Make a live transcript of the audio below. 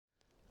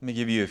Let me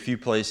give you a few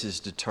places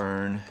to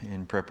turn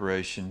in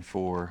preparation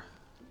for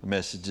the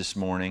message this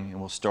morning, and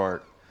we'll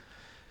start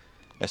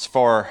as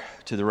far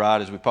to the right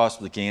as we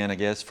possibly can, I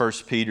guess. 1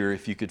 Peter,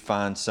 if you could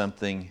find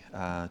something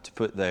to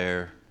put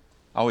there.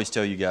 I always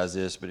tell you guys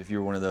this, but if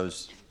you're one of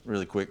those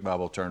really quick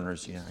Bible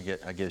turners,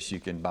 I guess you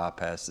can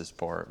bypass this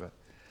part.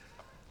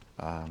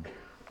 But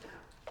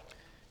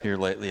here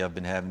lately I've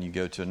been having you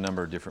go to a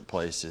number of different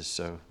places,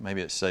 so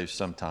maybe it saves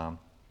some time.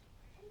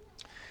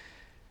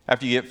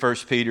 After you get 1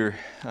 Peter,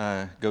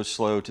 go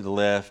slow to the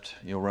left.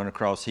 You'll run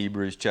across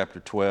Hebrews chapter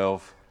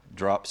 12,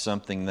 drop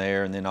something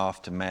there, and then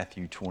off to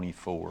Matthew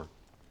 24.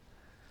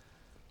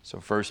 So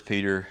 1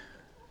 Peter,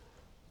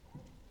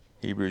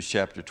 Hebrews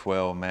chapter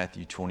 12,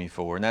 Matthew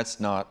 24. And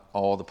that's not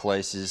all the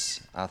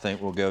places I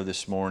think we'll go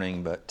this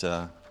morning, but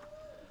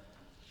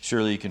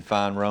surely you can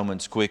find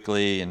Romans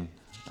quickly, and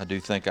I do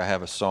think I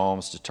have a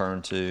Psalms to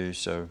turn to,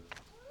 so...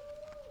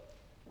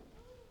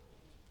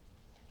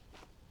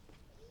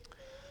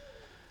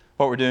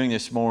 What we're doing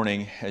this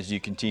morning, as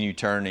you continue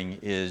turning,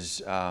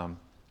 is the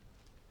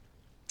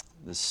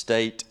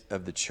State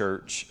of the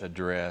Church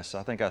address.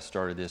 I think I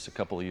started this a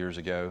couple of years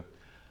ago,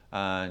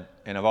 and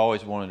I've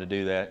always wanted to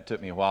do that. It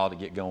took me a while to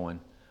get going.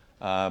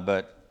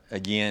 But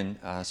again,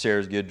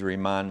 Sarah's good to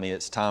remind me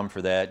it's time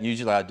for that.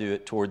 Usually I do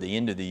it toward the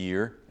end of the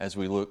year as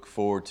we look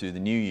forward to the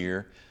new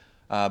year.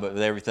 But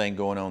with everything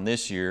going on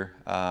this year,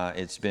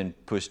 it's been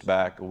pushed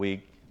back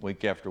week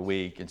after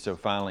week. And so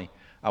finally,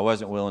 I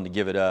wasn't willing to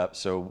give it up,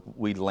 so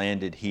we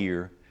landed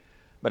here.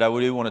 But I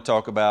do want to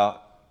talk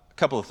about a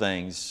couple of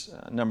things.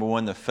 Number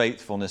one, the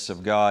faithfulness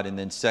of God, and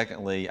then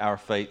secondly, our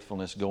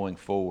faithfulness going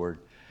forward.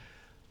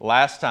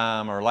 Last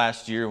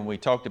year when we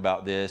talked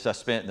about this, I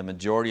spent the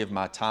majority of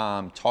my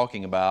time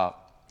talking about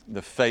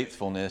the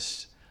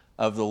faithfulness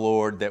of the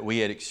Lord that we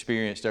had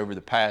experienced over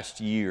the past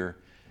year.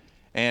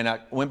 And I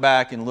went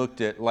back and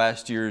looked at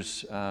last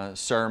year's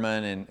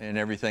sermon and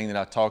everything that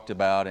I talked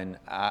about, and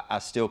I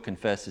still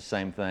confess the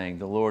same thing.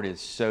 The Lord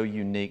is so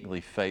uniquely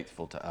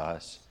faithful to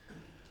us.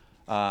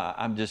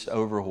 I'm just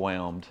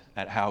overwhelmed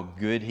at how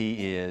good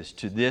He is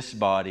to this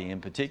body in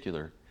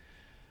particular.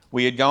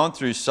 We had gone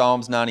through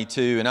Psalms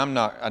 92, and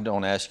I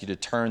don't ask you to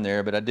turn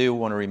there, but I do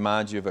want to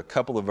remind you of a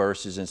couple of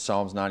verses in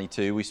Psalms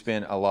 92. We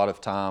spent a lot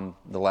of time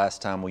the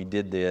last time we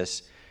did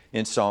this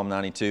in Psalm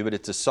 92, but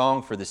it's a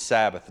song for the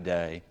Sabbath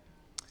day.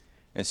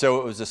 And so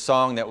it was a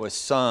song that was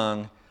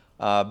sung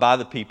by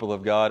the people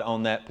of God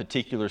on that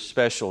particular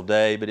special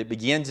day. But it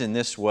begins in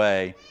this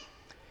way.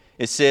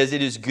 It says,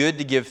 "It is good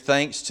to give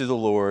thanks to the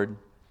Lord,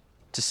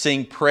 to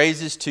sing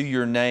praises to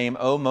your name,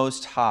 O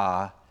Most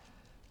High,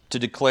 to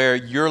declare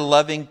your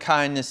loving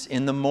kindness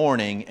in the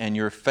morning and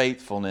your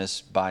faithfulness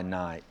by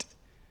night."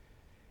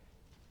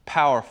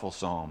 Powerful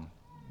psalm.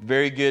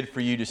 Very good for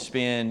you to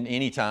spend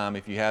any time,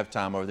 if you have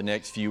time, over the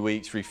next few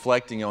weeks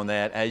reflecting on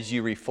that as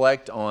you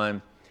reflect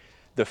on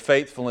the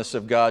faithfulness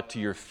of God to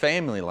your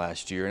family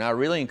last year. And I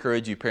really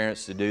encourage you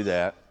parents to do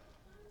that.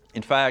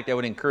 In fact, I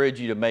would encourage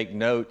you to make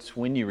notes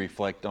when you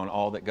reflect on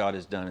all that God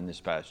has done in this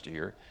past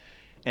year,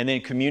 and then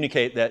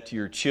communicate that to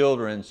your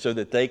children so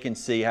that they can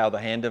see how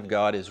the hand of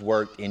God has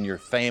worked in your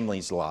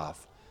family's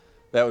life.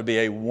 That would be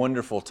a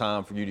wonderful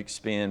time for you to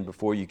spend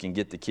before you can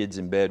get the kids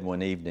in bed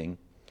one evening.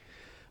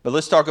 But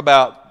let's talk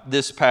about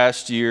this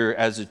past year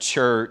as a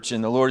church,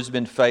 and the Lord has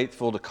been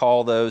faithful to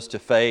call those to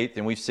faith,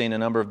 and we've seen a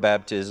number of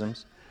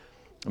baptisms.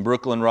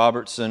 Brooklyn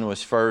Robertson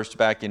was first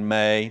back in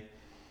May,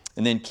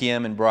 and then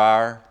Kim and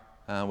Briar,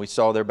 we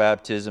saw their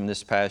baptism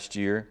this past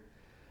year.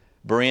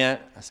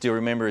 Brent, I still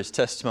remember his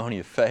testimony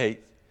of faith,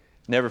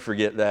 never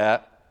forget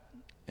that.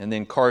 And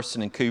then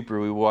Carson and Cooper,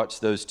 we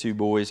watched those two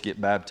boys get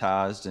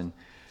baptized, and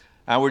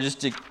we're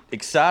just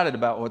excited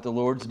about what the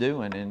Lord's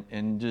doing,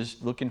 and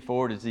just looking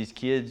forward as these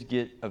kids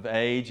get of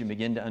age and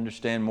begin to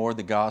understand more of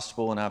the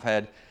gospel. And I've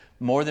had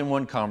more than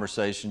one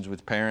conversations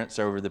with parents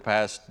over the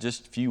past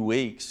just few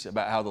weeks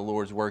about how the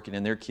Lord's working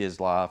in their kids'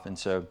 life. And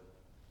so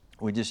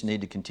we just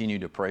need to continue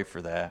to pray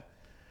for that.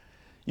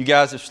 You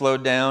guys have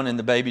slowed down in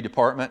the baby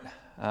department.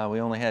 We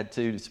only had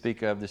 2 to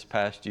speak of this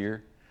past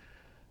year.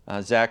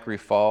 Zachary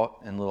Fault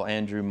and little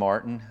Andrew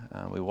Martin.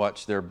 We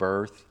watched their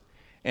birth.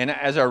 And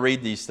as I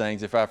read these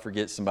things, if I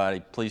forget somebody,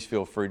 please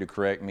feel free to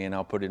correct me and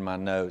I'll put it in my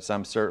notes.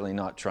 I'm certainly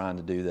not trying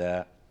to do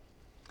that.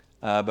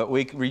 But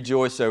we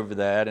rejoice over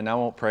that, and I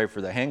won't pray for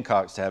the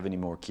Hancocks to have any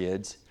more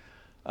kids.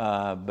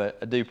 But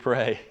I do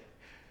pray,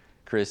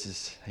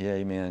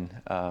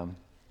 amen.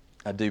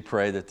 I do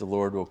pray that the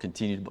Lord will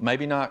continue to,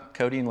 maybe not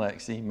Cody and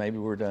Lexi, maybe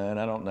we're done,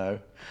 I don't know.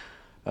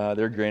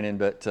 They're grinning,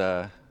 but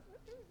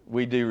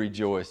we do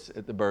rejoice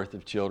at the birth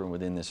of children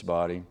within this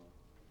body.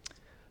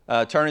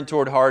 Turning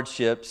toward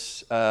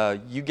hardships,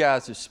 you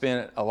guys have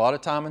spent a lot of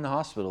time in the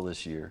hospital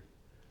this year.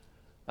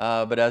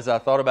 But as I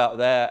thought about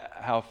that,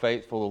 how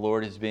faithful the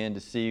Lord has been to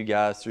see you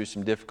guys through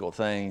some difficult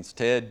things.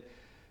 Ted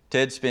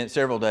spent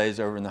several days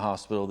over in the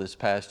hospital this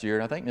past year,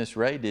 and I think Miss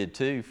Ray did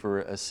too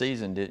for a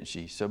season, didn't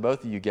she? So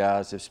both of you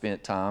guys have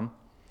spent time.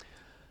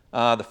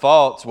 The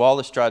Faults,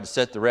 Wallace tried to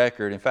set the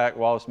record. In fact,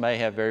 Wallace may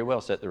have very well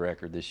set the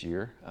record this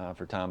year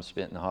for time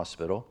spent in the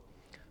hospital.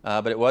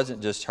 But it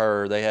wasn't just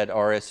her. They had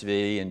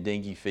RSV and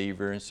dengue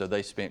fever, and so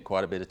they spent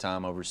quite a bit of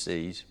time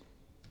overseas.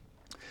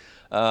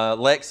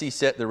 Lexi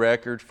set the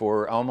record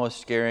for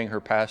almost scaring her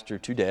pastor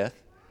to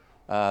death.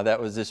 That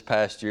was this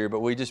past year,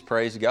 but we just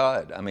praised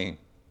God. I mean,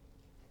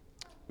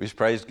 we just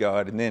praised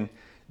God. And then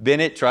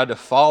Bennett tried to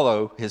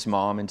follow his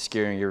mom in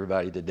scaring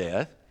everybody to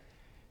death.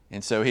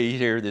 And so he's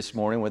here this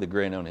morning with a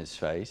grin on his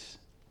face.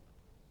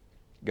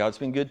 God's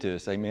been good to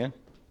us, amen?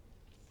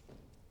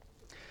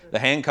 The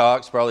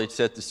Hancocks probably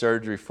set the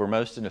surgery for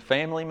most in the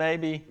family,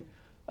 maybe.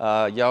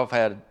 Y'all have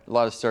had a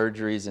lot of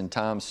surgeries and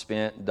time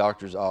spent in the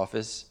doctor's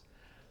office.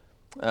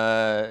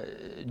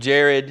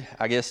 Jared,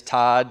 I guess,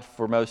 tied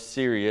for most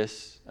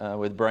serious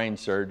with brain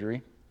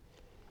surgery.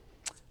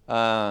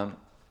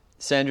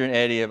 Sandra and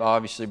Eddie have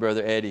obviously,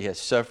 Brother Eddie has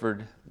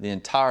suffered the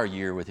entire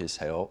year with his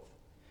health.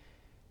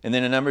 And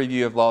then a number of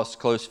you have lost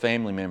close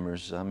family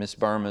members. Miss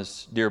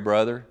Burma's dear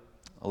brother,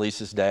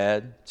 Elisa's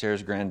dad,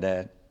 Sarah's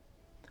granddad.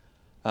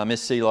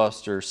 Miss C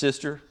lost her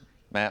sister.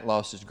 Matt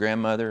lost his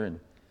grandmother. And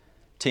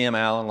Tim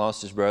Allen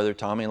lost his brother.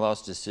 Tommy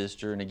lost his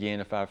sister. And again,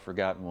 if I've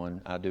forgotten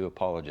one, I do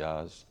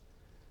apologize.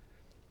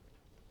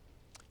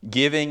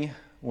 Giving,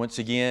 once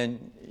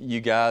again,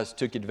 you guys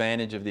took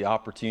advantage of the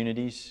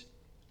opportunities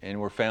and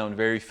were found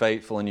very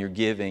faithful in your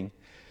giving.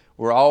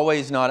 We're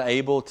always not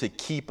able to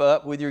keep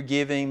up with your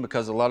giving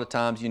because a lot of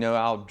times,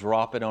 I'll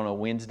drop it on a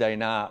Wednesday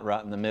night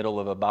right in the middle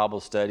of a Bible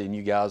study and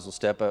you guys will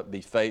step up and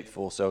be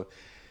faithful. So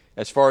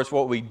as far as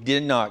what we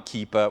did not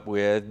keep up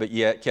with, but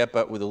yet kept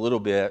up with a little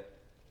bit,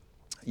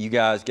 you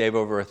guys gave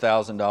over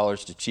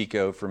 $1,000 to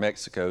Chico for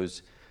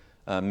Mexico's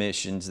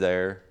missions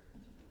there.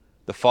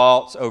 The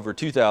Faults, over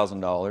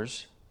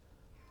 $2,000.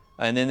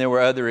 And then there were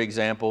other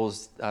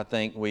examples. I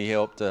think we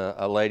helped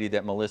a lady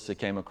that Melissa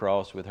came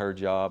across with her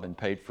job and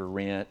paid for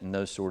rent and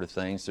those sort of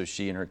things so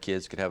she and her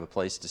kids could have a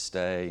place to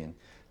stay. And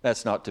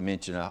that's not to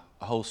mention a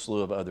whole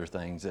slew of other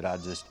things that I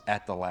just,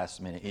 at the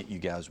last minute, hit you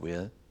guys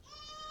with.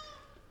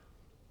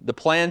 The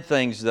planned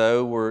things,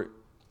 though, were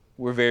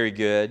very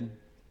good.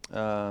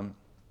 Over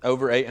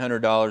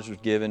 $800 was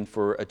given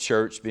for a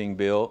church being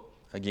built,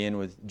 again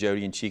with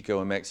Jody and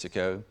Chico in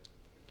Mexico.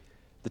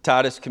 The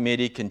Titus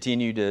Committee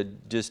continued to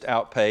just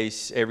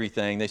outpace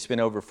everything. They spent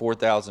over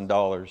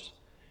 $4,000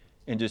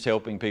 in just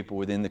helping people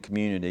within the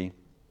community.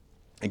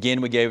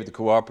 Again, we gave the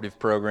cooperative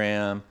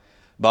program.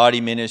 Body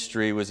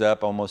ministry was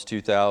up almost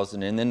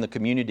 $2,000. And then the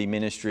community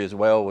ministry as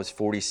well was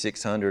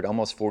 $4,600,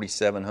 almost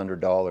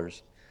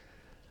 $4,700.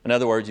 In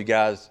other words, you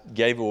guys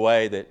gave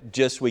away that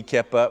just we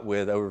kept up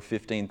with over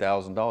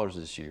 $15,000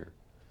 this year.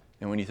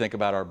 And when you think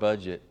about our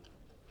budget,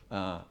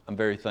 I'm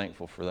very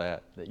thankful for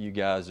that you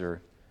guys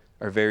are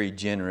very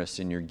generous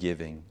in your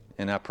giving.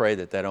 And I pray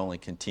that only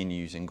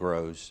continues and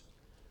grows.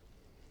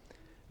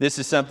 This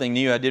is something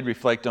new I did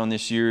reflect on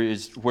this year,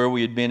 is where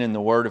we had been in the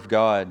Word of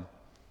God.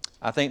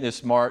 I think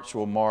this March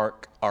will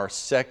mark our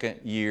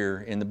second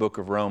year in the book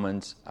of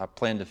Romans. I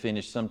plan to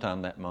finish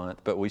sometime that month,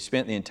 but we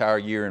spent the entire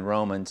year in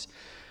Romans.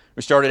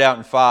 We started out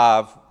in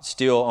 5,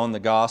 still on the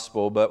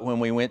gospel, but when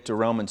we went to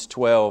Romans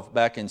 12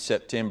 back in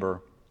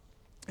September,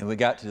 and we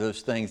got to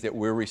those things that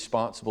we're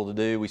responsible to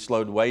do, we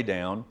slowed way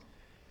down.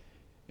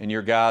 And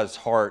your guys'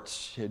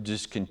 hearts have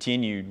just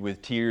continued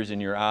with tears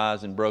in your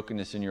eyes and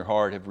brokenness in your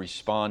heart have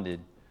responded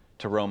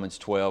to Romans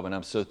 12. And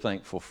I'm so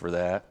thankful for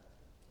that.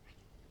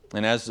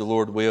 And as the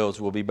Lord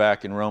wills, we'll be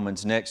back in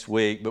Romans next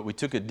week. But we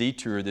took a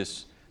detour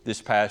this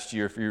past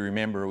year, if you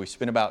remember. We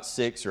spent about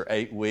 6 or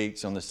 8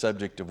 weeks on the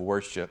subject of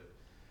worship.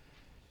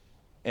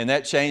 And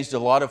that changed a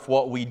lot of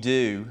what we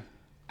do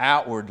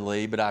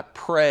outwardly. But I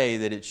pray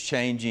that it's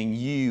changing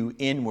you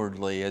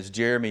inwardly. As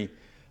Jeremy,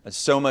 I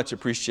so much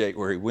appreciate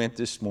where he went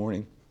this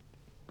morning.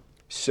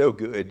 So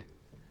good.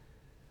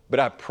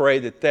 But I pray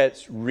that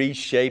that's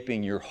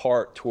reshaping your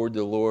heart toward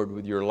the Lord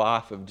with your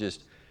life of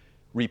just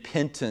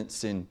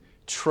repentance and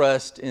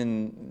trust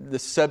in the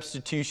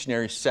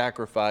substitutionary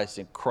sacrifice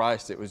in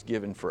Christ that was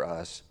given for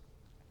us.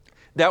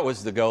 That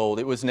was the goal.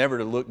 It was never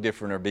to look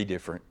different or be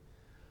different.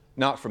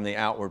 Not from the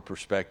outward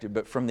perspective,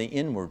 but from the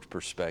inward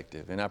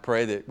perspective. And I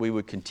pray that we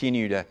would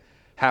continue to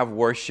have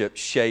worship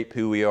shape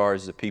who we are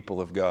as the people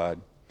of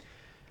God.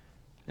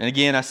 And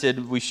again, I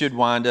said we should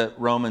wind up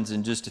Romans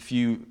in just a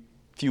few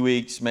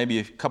weeks, maybe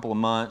a couple of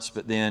months,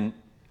 but then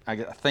I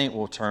think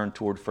we'll turn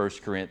toward 1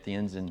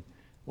 Corinthians and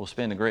we'll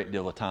spend a great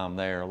deal of time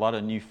there. A lot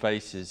of new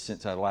faces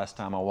since the last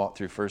time I walked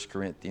through 1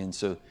 Corinthians,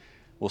 so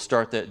we'll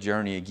start that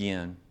journey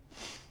again.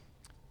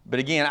 But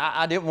again,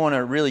 I didn't want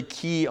to really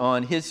key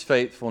on his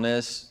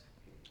faithfulness.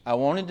 I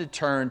wanted to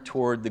turn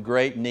toward the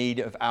great need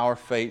of our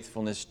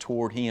faithfulness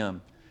toward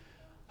him.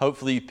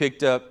 Hopefully you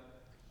picked up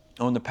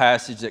on the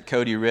passage that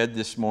Cody read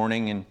this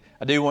morning, and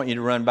I do want you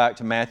to run back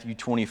to Matthew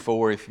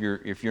 24 if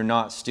you're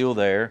not still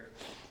there.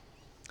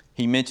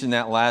 He mentioned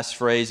that last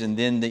phrase, and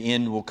then the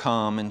end will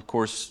come. And of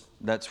course,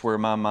 that's where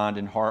my mind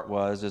and heart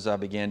was as I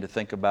began to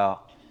think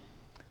about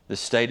the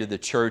State of the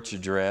Church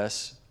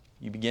address.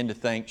 You begin to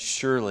think,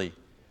 surely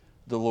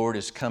the Lord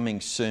is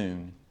coming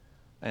soon.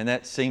 And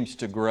that seems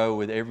to grow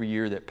with every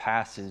year that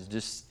passes.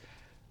 Just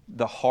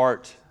the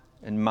heart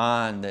and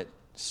mind that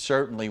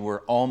Certainly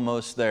we're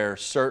almost there.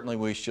 Certainly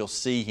we shall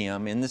see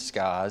Him in the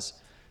skies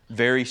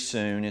very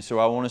soon. And so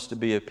I want us to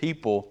be a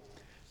people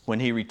when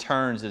He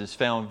returns that is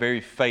found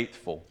very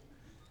faithful.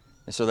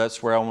 And so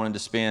that's where I wanted to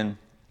spend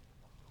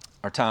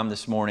our time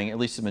this morning, at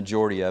least the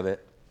majority of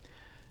it.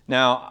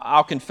 Now,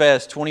 I'll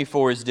confess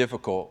 24 is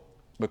difficult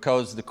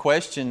because the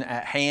question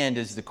at hand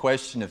is the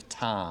question of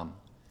time.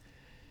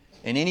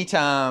 And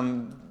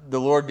anytime the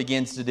Lord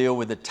begins to deal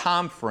with a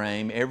time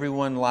frame,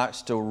 everyone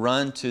likes to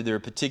run to their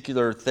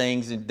particular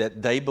things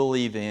that they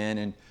believe in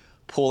and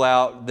pull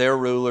out their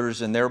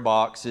rulers and their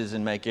boxes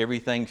and make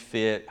everything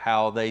fit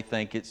how they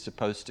think it's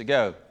supposed to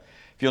go.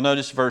 If you'll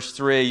notice verse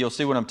 3, you'll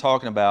see what I'm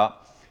talking about.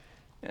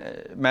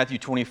 Matthew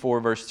 24,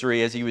 verse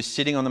 3, as He was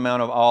sitting on the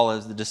Mount of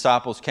Olives, the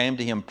disciples came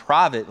to Him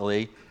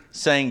privately,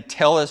 saying,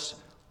 "Tell us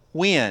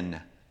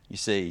when," you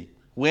see,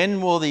 when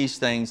will these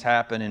things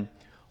happen, and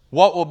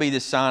what will be the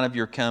sign of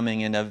your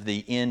coming and of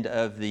the end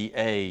of the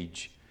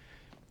age?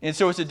 And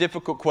so it's a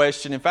difficult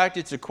question. In fact,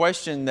 it's a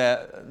question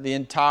that the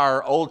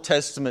entire Old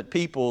Testament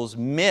peoples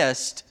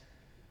missed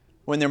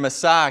when their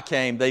Messiah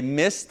came. They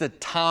missed the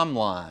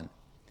timeline.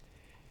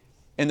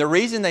 And the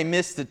reason they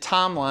missed the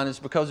timeline is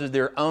because of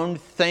their own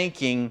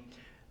thinking.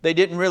 They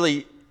didn't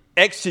really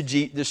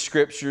exegete the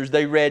Scriptures.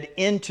 They read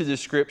into the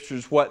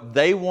Scriptures what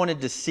they wanted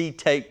to see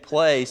take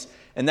place,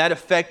 and that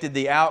affected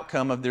the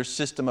outcome of their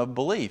system of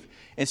belief.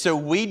 And so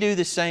we do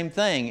the same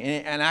thing.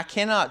 And I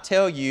cannot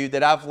tell you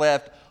that I've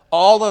left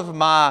all of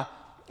my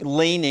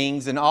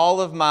leanings and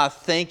all of my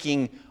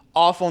thinking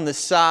off on the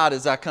side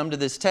as I come to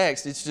this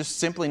text. It's just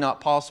simply not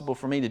possible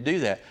for me to do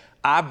that.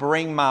 I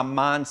bring my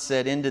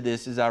mindset into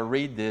this as I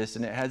read this,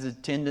 and it has a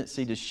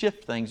tendency to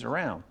shift things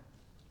around.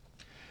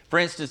 For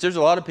instance, there's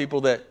a lot of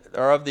people that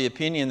are of the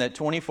opinion that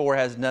 24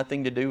 has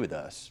nothing to do with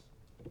us.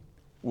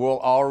 We'll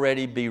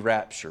already be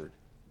raptured.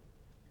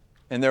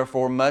 And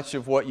therefore, much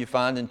of what you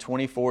find in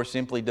 24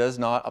 simply does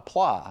not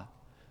apply.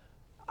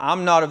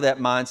 I'm not of that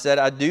mindset.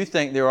 I do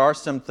think there are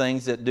some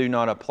things that do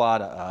not apply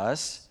to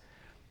us.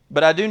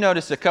 But I do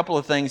notice a couple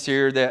of things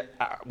here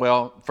that,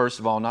 well, first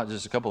of all, not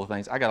just a couple of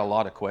things. I got a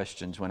lot of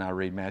questions when I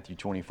read Matthew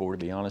 24, to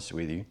be honest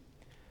with you.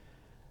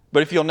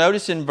 But if you'll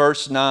notice in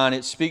verse 9,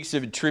 it speaks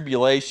of a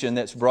tribulation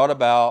that's brought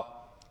about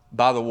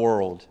by the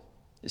world.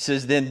 It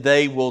says, then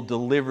they will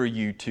deliver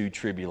you to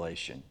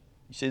tribulation.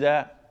 You see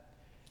that?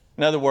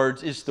 In other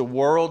words, it's the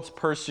world's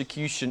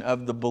persecution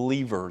of the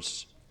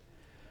believers.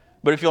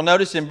 But if you'll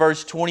notice in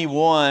verse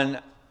 21,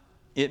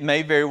 it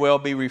may very well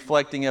be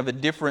reflecting of a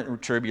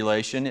different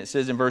tribulation. It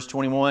says in verse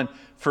 21,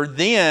 for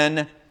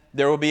then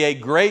there will be a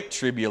great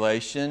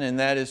tribulation, and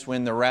that is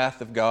when the wrath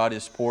of God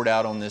is poured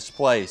out on this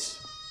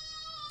place.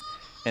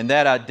 And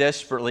that I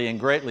desperately and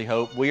greatly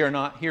hope we are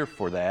not here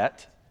for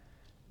that.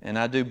 And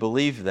I do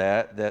believe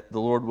that the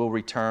Lord will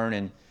return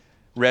and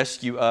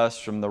rescue us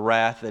from the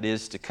wrath that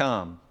is to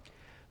come.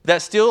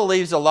 That still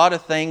leaves a lot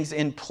of things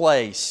in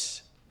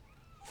place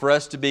for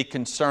us to be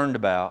concerned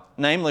about,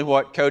 namely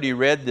what Cody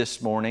read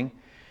this morning.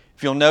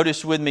 If you'll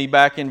notice with me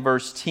back in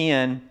verse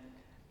 10,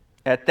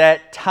 at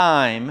that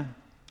time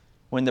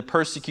when the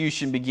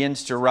persecution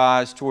begins to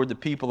rise toward the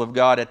people of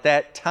God, at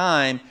that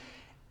time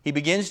he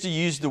begins to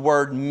use the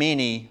word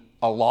many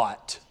a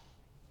lot.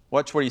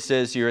 Watch what he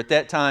says here. At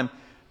that time,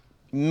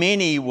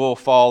 many will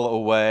fall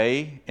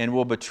away and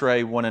will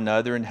betray one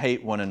another and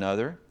hate one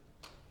another.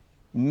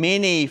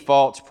 Many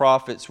false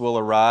prophets will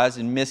arise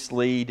and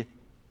mislead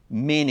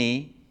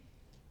many,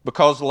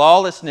 because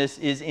lawlessness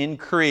is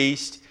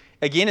increased.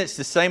 Again, it's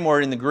the same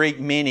word in the Greek,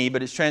 many,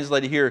 but it's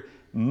translated here,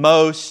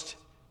 most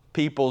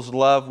people's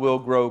love will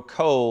grow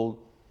cold,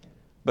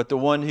 but the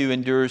one who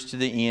endures to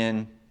the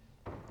end,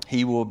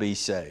 he will be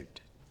saved.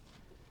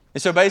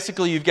 And so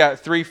basically you've got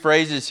three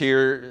phrases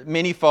here: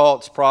 many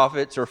false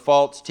prophets or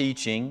false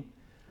teaching,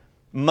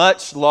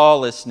 much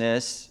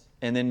lawlessness,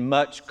 and then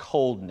much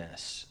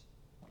coldness.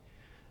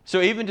 So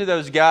even to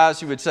those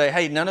guys who would say,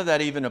 hey, none of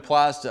that even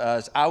applies to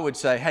us, I would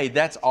say, hey,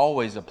 that's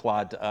always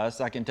applied to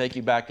us. I can take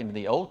you back into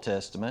the Old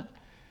Testament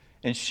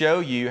and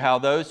show you how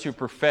those who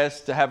profess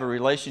to have a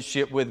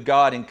relationship with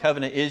God in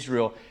covenant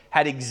Israel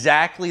had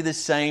exactly the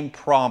same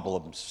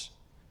problems.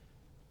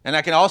 And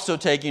I can also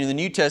take you to the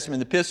New Testament,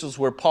 the epistles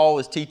where Paul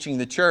is teaching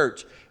the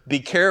church, be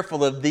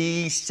careful of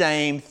these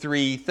same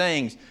three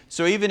things.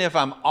 So even if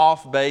I'm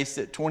off base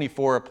that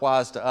 24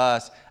 applies to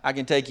us, I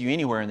can take you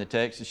anywhere in the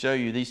text to show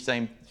you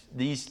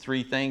these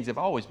three things have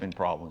always been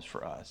problems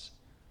for us,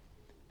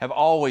 have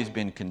always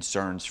been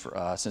concerns for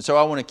us. And so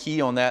I want to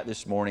key on that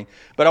this morning.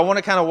 But I want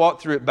to kind of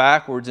walk through it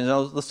backwards. And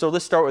so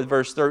let's start with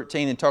verse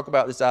 13 and talk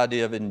about this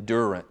idea of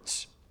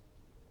endurance.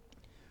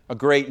 A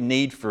great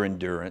need for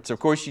endurance. Of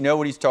course, you know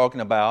what he's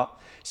talking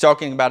about. He's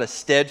talking about a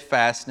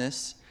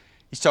steadfastness.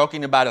 He's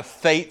talking about a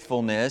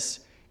faithfulness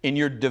in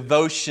your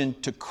devotion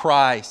to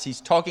Christ. He's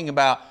talking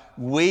about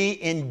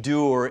we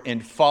endure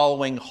in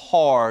following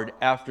hard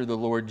after the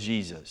Lord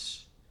Jesus.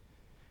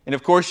 And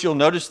of course, you'll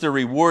notice the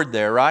reward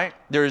there, right?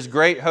 There is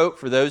great hope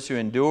for those who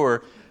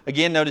endure.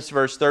 Again, notice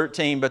verse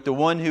 13, but the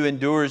one who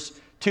endures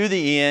to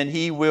the end,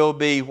 he will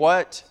be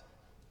what?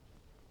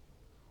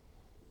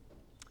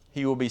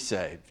 He will be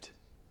saved.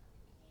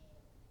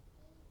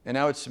 And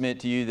I would submit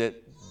to you that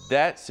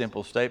that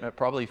simple statement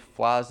probably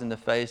flies in the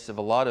face of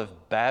a lot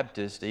of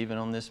Baptists even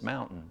on this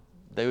mountain.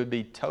 They would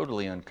be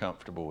totally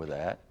uncomfortable with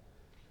that.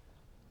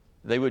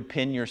 They would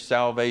pin your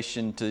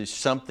salvation to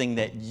something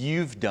that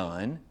you've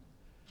done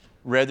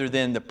rather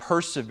than the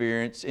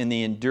perseverance and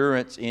the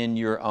endurance in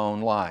your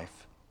own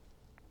life.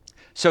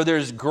 So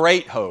there's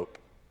great hope.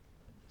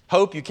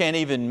 Hope you can't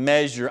even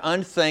measure.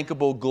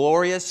 Unthinkable,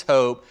 glorious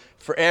hope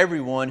for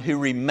everyone who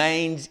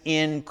remains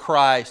in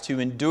Christ, who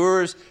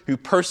endures, who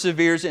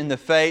perseveres in the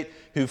faith,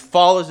 who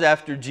follows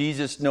after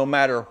Jesus no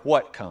matter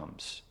what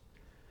comes.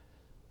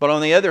 But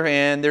on the other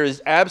hand, there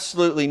is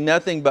absolutely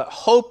nothing but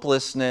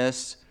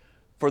hopelessness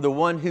for the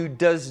one who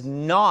does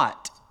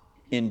not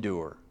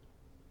endure.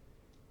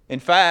 In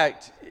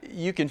fact,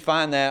 you can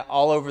find that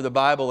all over the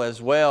Bible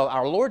as well.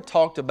 Our Lord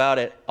talked about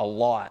it a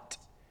lot.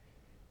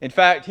 In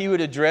fact, He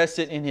would address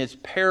it in His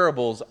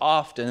parables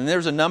often. And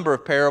there's a number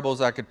of parables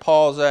I could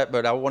pause at,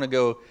 but I want to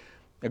go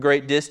a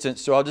great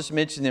distance, so I'll just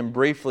mention them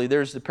briefly.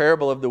 There's the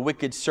parable of the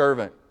wicked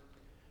servant.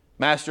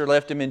 Master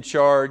left him in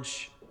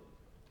charge.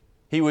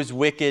 He was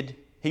wicked.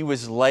 He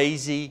was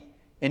lazy.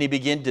 And he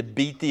began to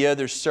beat the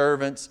other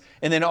servants.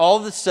 And then all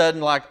of a sudden,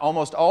 like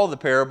almost all the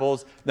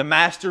parables, the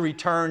master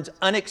returns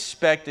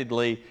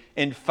unexpectedly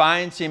and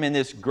finds him in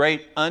this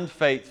great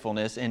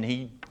unfaithfulness, and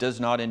he does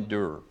not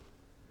endure.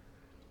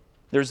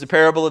 There's the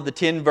parable of the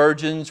 10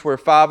 virgins where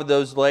 5 of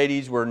those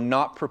ladies were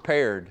not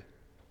prepared.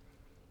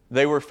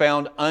 They were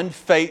found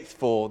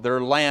unfaithful.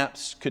 Their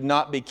lamps could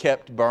not be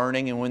kept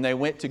burning. And when they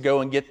went to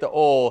go and get the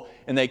oil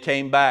and they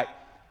came back,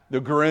 the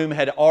groom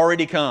had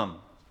already come.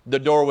 The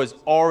door was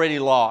already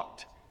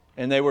locked.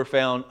 And they were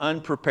found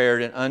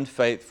unprepared and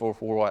unfaithful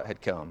for what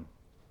had come.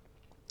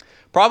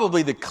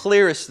 Probably the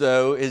clearest,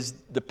 though, is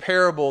the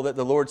parable that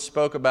the Lord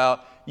spoke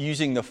about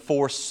using the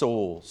 4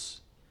 souls.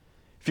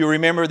 If you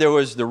remember, there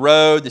was the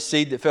road, the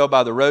seed that fell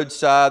by the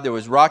roadside. There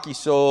was rocky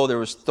soil, there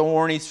was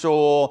thorny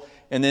soil,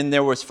 and then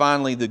there was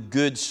finally the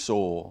good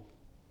soil.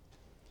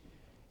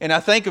 And I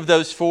think of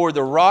those 4,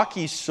 the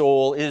rocky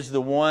soil is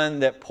the one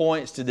that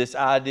points to this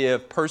idea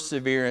of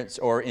perseverance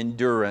or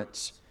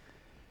endurance.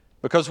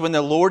 Because when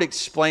the Lord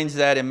explains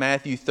that in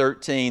Matthew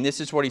 13,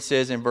 this is what He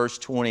says in verse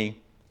 20.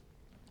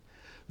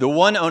 The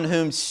one on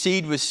whom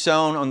seed was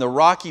sown on the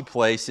rocky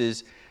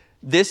places,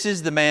 this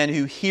is the man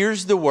who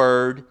hears the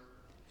word,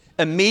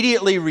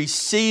 immediately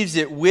receives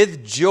it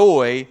with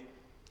joy,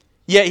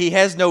 yet he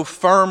has no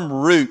firm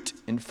root.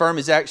 And firm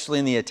is actually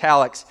in the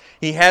italics.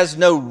 He has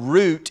no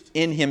root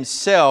in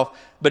himself,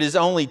 but is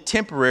only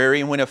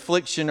temporary. And when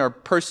affliction or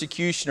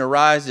persecution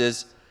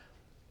arises,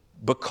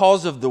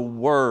 because of the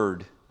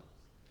word,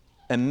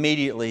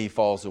 immediately he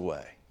falls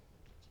away.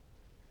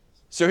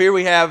 So here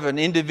we have an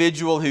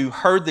individual who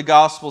heard the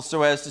gospel,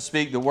 so as to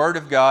speak, the word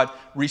of God,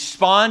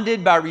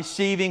 responded by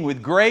receiving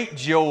with great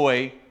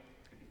joy.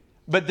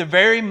 But the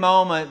very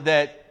moment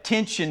that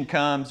tension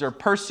comes or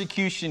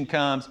persecution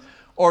comes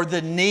or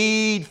the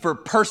need for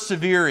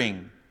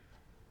persevering,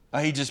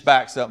 he just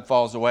backs up and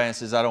falls away and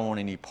says, I don't want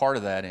any part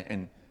of that,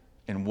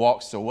 and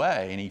walks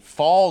away. And he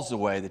falls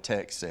away, the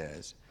text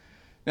says.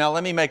 Now,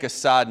 let me make a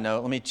side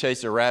note. Let me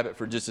chase a rabbit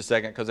for just a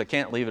second because I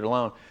can't leave it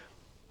alone.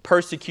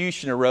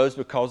 Persecution arose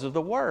because of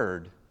the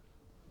word.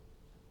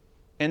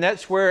 And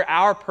that's where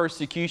our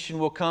persecution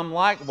will come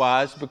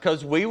likewise,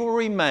 because we will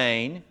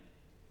remain,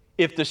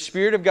 if the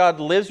Spirit of God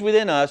lives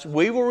within us,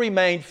 we will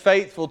remain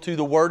faithful to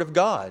the Word of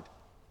God.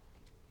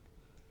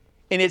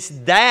 And it's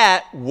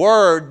that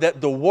Word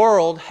that the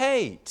world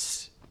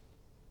hates.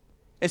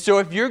 And so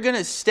if you're going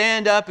to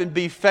stand up and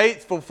be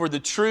faithful for the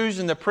truths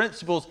and the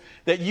principles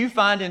that you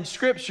find in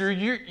Scripture,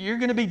 you're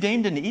going to be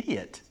deemed an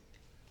idiot.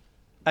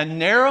 A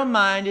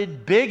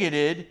narrow-minded,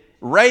 bigoted,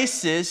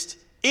 racist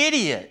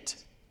idiot.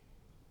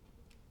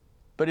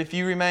 But if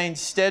you remain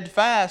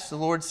steadfast, the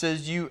Lord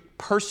says you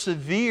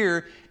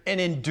persevere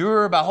and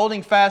endure by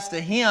holding fast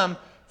to Him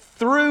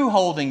through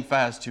holding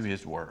fast to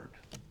His Word.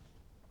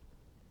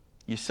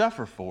 You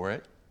suffer for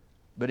it,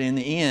 but in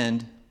the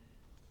end,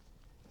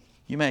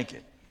 you make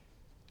it.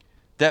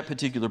 That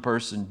particular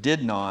person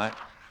did not,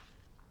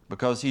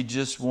 because he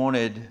just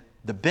wanted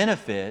the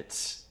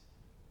benefits.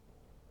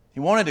 He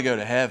wanted to go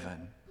to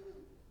heaven,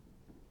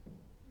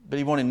 but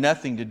he wanted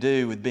nothing to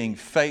do with being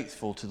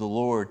faithful to the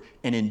Lord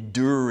and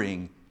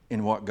enduring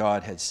in what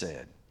God had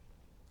said.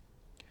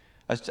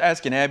 I was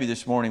asking Abby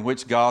this morning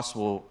which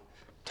gospel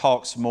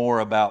talks more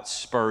about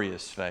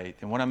spurious faith.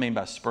 And what I mean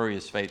by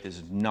spurious faith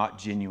is not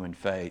genuine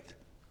faith.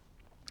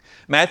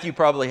 Matthew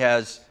probably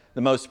has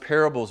the most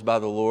parables by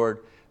the Lord,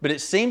 but it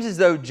seems as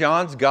though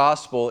John's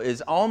gospel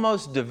is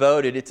almost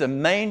devoted. It's a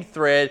main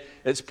thread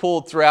that's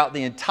pulled throughout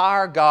the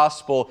entire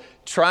gospel,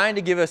 trying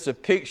to give us a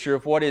picture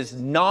of what is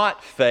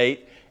not faith.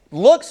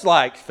 Looks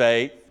like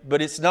faith, but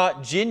it's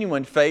not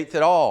genuine faith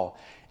at all.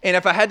 And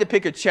if I had to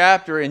pick a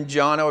chapter in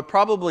John, I would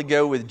probably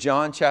go with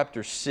John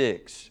chapter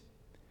 6.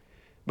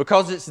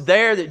 Because it's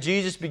there that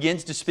Jesus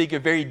begins to speak a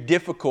very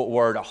difficult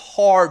word, a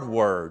hard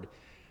word,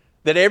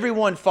 that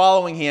everyone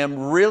following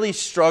Him really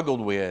struggled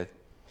with.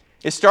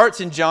 It starts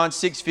in John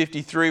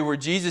 6:53 where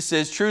Jesus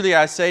says, "Truly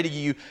I say to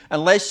you,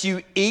 unless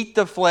you eat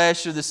the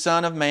flesh of the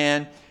Son of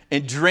Man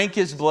and drink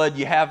His blood,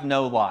 you have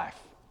no life."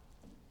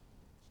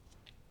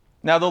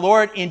 Now the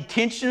Lord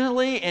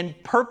intentionally and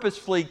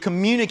purposefully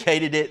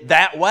communicated it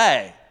that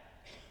way.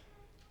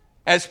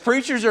 As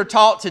preachers are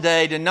taught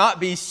today to not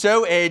be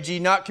so edgy,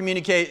 not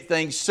communicate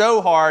things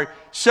so hard,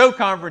 so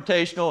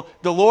confrontational,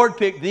 the Lord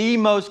picked the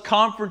most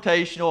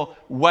confrontational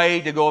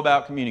way to go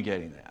about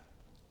communicating that.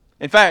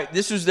 In fact,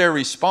 this was their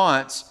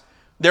response.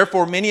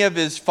 Therefore, many of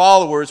His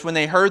followers, when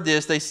they heard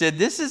this, they said,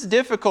 "This is a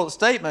difficult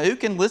statement. Who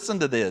can listen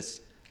to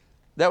this?"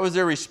 That was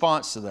their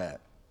response to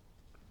that.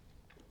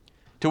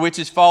 To which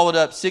is followed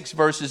up 6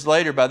 verses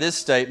later by this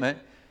statement.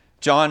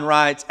 John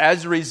writes,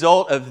 "As a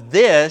result of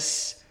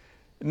this,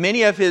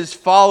 many of His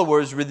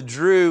followers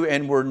withdrew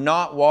and were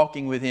not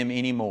walking with Him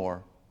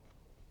anymore."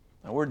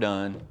 Now, we're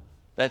done.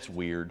 That's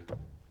weird.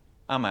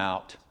 I'm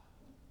out.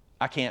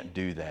 I can't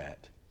do that.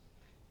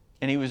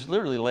 And He was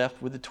literally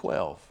left with the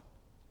 12.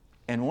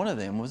 And one of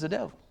them was the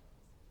devil.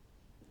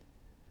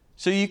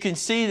 So you can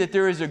see that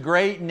there is a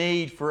great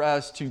need for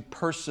us to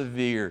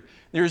persevere.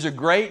 There's a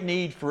great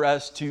need for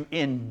us to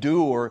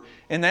endure.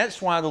 And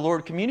that's why the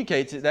Lord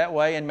communicates it that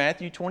way in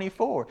Matthew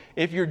 24.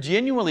 If you're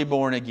genuinely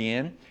born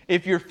again,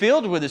 if you're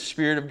filled with the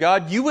Spirit of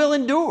God, you will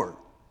endure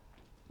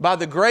by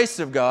the grace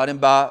of God and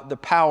by the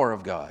power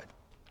of God.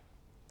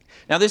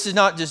 Now, this is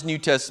not just New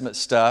Testament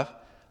stuff.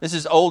 This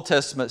is Old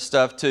Testament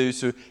stuff too.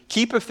 So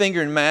keep a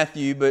finger in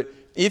Matthew, but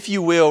if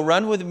you will,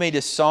 run with me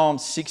to Psalm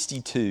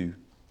 62.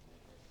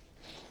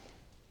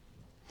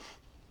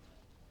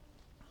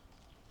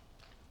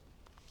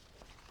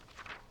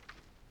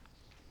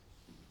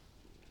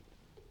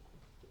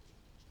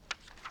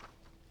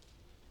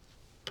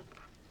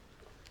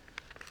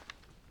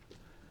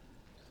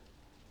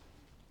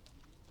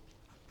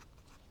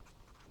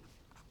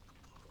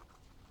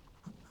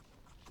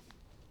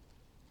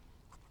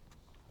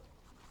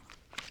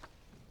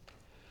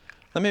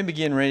 Let me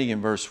begin reading in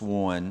verse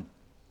 1.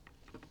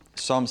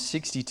 Psalm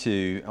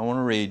 62, I want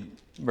to read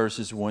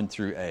verses 1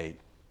 through 8.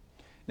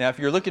 Now, if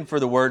you're looking for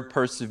the word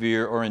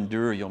persevere or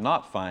endure, you'll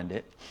not find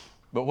it.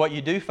 But what you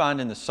do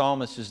find in the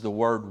psalmist is the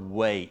word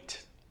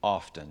wait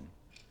often.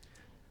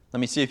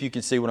 Let me see if you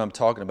can see what I'm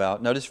talking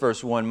about. Notice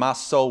verse 1, "My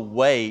soul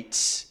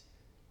waits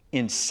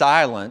in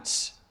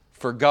silence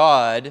for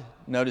God,"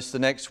 notice the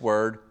next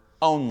word,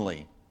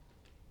 "only.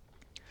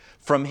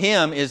 From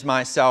Him is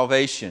my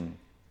salvation.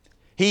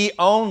 He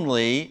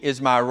only is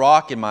my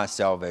rock and my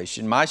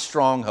salvation, my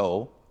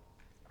stronghold.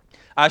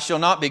 I shall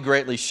not be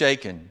greatly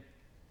shaken.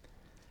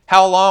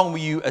 How long will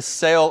you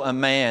assail a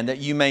man that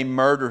you may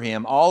murder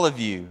him? All of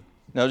you."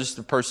 Notice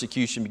the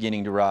persecution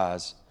beginning to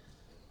rise.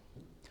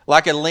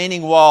 "Like a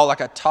leaning wall,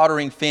 like a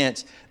tottering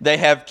fence, they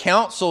have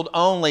counseled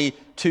only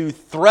to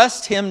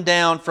thrust him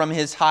down from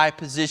his high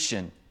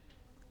position."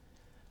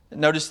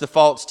 Notice the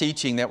false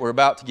teaching that we're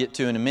about to get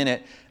to in a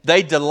minute.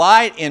 "They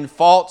delight in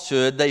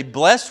falsehood. They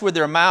bless with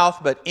their mouth,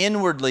 but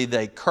inwardly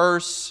they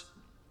curse."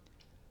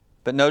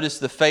 But notice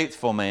the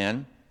faithful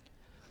man.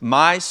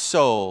 "My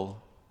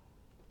soul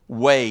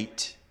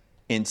wait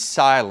in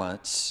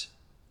silence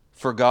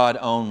for God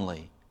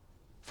only.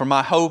 For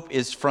my hope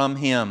is from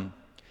Him.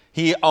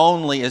 He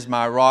only is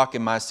my rock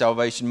and my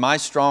salvation, my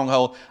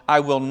stronghold. I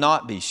will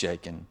not be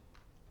shaken.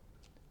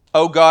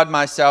 O God,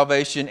 my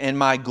salvation and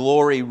my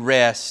glory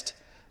rest.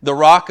 The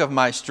rock of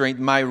my strength,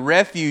 my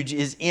refuge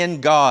is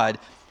in God.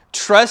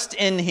 Trust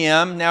in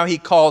Him." Now He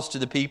calls to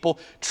the people.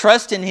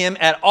 "Trust in Him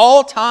at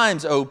all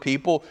times, O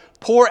people.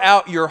 Pour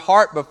out your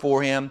heart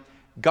before Him.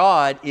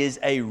 God is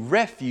a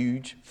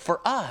refuge for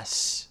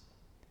us."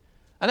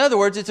 In other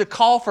words, it's a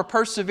call for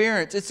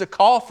perseverance. It's a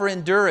call for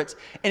endurance.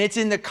 And it's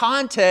in the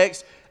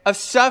context of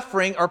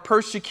suffering or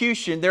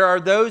persecution. There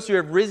are those who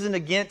have risen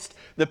against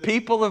the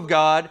people of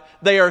God.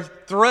 They are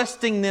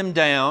thrusting them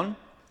down.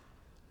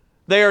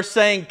 They are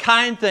saying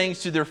kind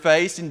things to their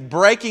face and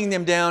breaking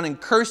them down and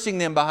cursing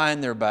them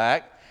behind their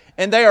back.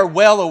 And they are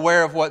well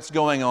aware of what's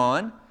going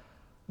on.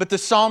 But the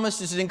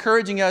psalmist is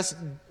encouraging us,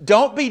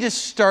 don't be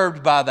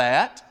disturbed by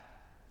that.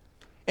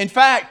 In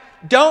fact,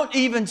 don't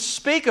even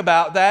speak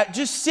about that.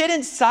 Just sit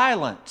in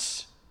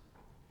silence.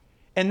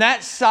 And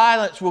that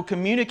silence will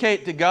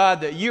communicate to God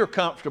that you're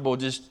comfortable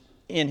just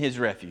in His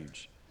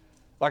refuge.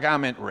 Like,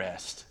 I'm at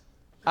rest.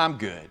 I'm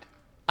good.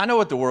 I know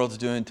what the world's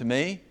doing to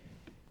me,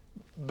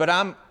 but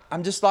I'm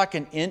just like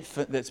an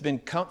infant that's been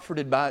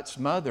comforted by its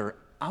mother.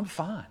 I'm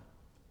fine.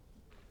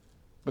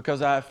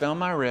 Because I have found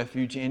my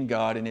refuge in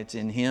God, and it's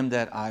in Him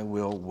that I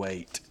will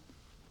wait.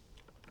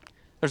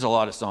 There's a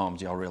lot of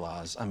Psalms, y'all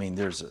realize. I mean,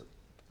 there's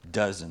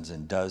dozens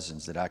and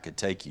dozens that I could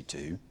take you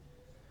to.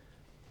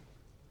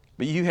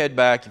 But you head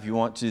back, if you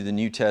want to, the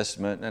New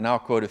Testament, and I'll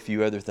quote a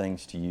few other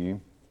things to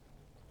you.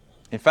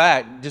 In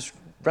fact, just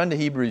run to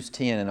Hebrews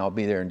 10, and I'll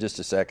be there in just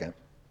a second.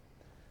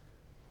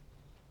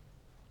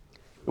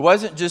 It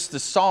wasn't just the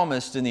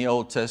psalmist in the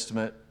Old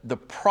Testament. The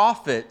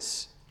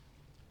prophets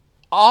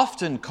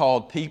often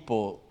called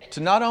people to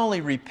not only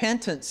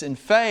repentance and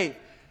faith,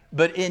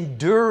 but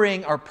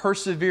enduring or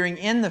persevering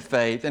in the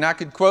faith. And I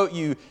could quote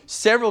you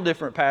several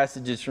different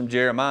passages from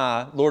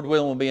Jeremiah. Lord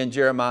willing, we'll be in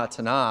Jeremiah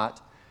tonight,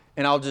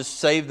 and I'll just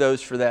save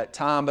those for that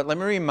time. But let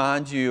me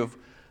remind you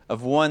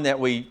of one that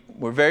we're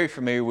very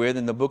familiar with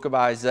in the book of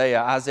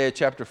Isaiah, Isaiah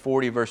chapter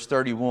 40, verse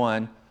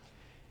 31.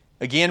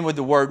 Again, with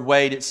the word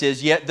wait, it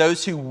says, "Yet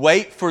those who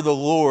wait for the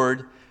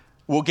Lord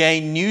will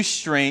gain new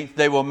strength.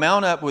 They will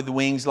mount up with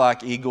wings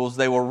like eagles.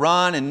 They will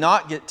run and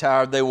not get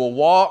tired. They will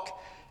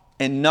walk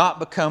and not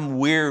become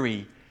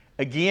weary."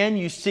 Again,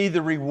 you see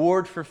the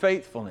reward for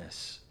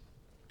faithfulness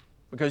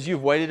because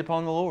you've waited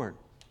upon the Lord.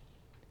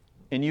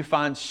 And you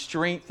find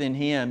strength in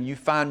Him. You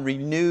find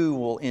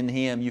renewal in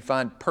Him. You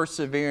find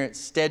perseverance,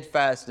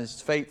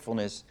 steadfastness,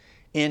 faithfulness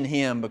in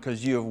Him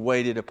because you have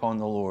waited upon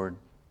the Lord.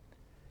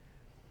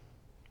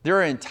 There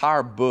are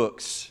entire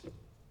books.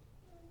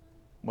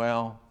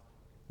 Well,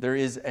 there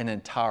is an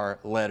entire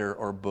letter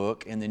or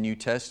book in the New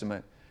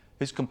Testament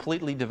that's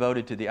completely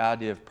devoted to the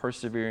idea of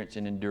perseverance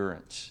and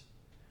endurance.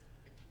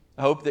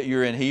 I hope that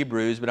you're in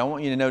Hebrews, but I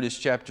want you to notice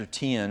chapter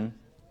 10,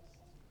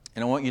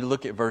 and I want you to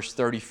look at verse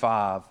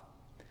 35.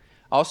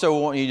 I also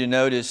want you to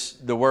notice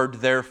the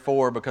word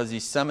therefore, because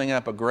he's summing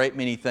up a great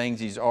many things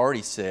he's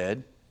already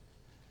said.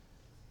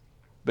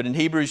 But in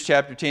Hebrews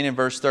chapter 10 and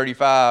verse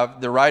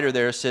 35, the writer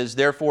there says,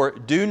 "Therefore,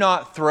 do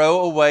not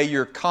throw away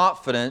your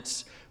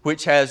confidence,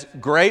 which has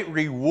great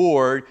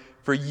reward,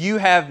 for you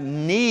have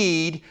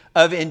need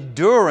of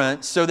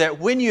endurance, so that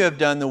when you have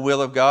done the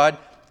will of God,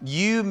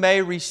 you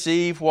may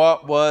receive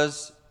what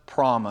was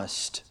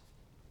promised."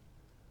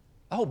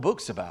 The whole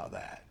book's about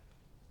that.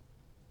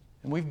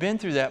 And we've been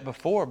through that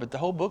before, but the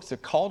whole book's a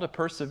call to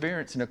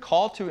perseverance and a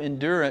call to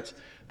endurance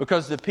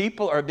because the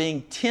people are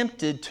being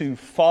tempted to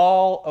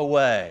fall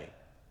away.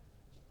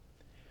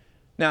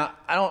 Now,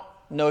 I don't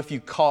know if you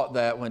caught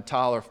that when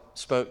Tyler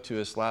spoke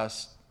to us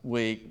last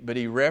week, but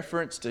he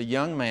referenced a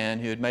young man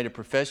who had made a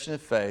profession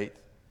of faith,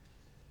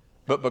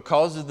 but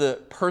because of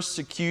the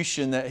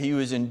persecution that he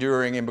was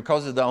enduring and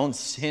because of the own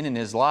sin in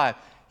his life,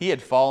 he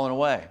had fallen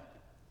away.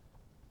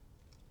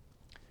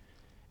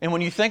 And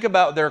when you think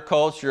about their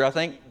culture, I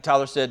think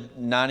Tyler said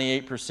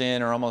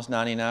 98% or almost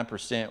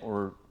 99%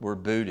 were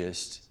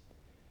Buddhist.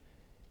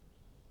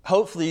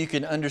 Hopefully you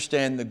can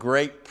understand the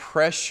great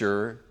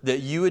pressure that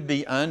you would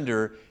be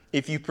under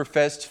if you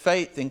professed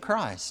faith in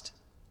Christ.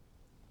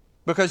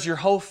 Because your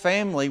whole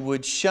family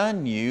would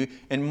shun you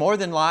and more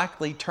than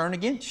likely turn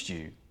against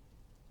you.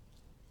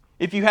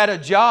 If you had a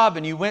job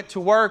and you went to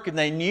work and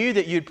they knew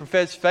that you'd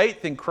professed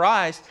faith in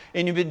Christ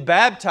and you'd been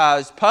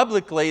baptized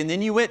publicly and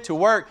then you went to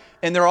work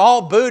and they're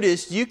all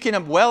Buddhist, you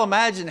can well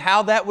imagine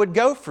how that would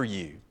go for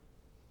you.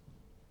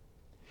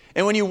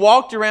 And when you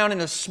walked around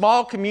in a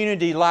small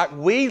community like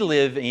we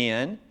live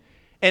in,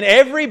 and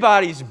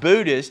everybody's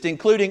Buddhist,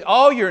 including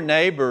all your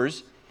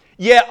neighbors,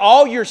 yet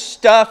all your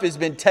stuff has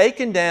been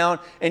taken down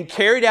and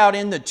carried out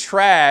in the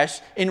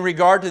trash in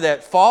regard to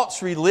that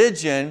false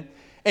religion,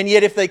 and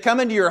yet if they come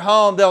into your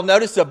home, they'll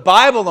notice a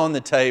Bible on the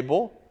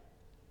table,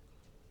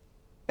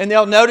 and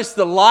they'll notice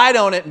the light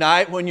on at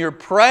night when you're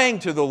praying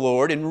to the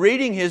Lord and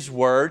reading His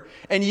Word,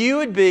 and you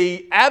would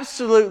be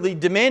absolutely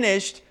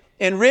diminished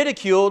and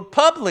ridiculed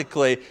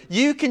publicly.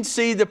 You can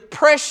see the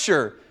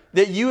pressure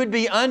that you would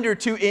be under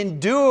to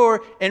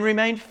endure and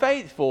remain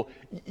faithful.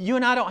 You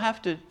and I don't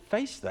have to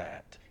face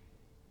that.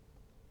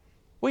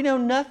 We know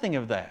nothing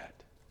of that.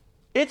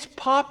 It's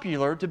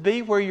popular to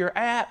be where you're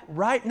at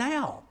right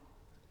now.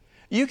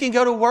 You can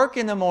go to work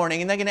in the morning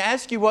and they can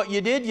ask you what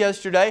you did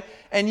yesterday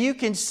and you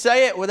can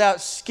say it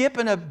without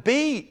skipping a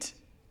beat.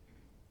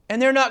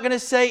 And they're not going to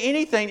say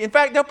anything. In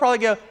fact, they'll probably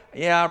go,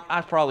 "Yeah,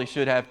 I probably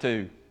should have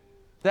too."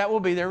 That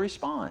will be their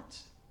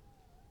response.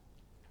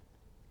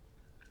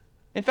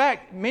 In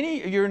fact,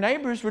 many of your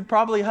neighbors would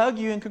probably hug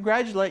you and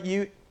congratulate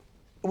you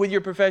with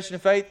your profession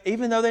of faith,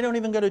 even though they don't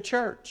even go to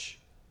church.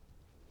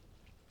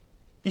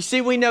 You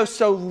see, we know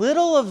so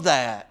little of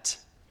that.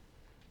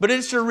 But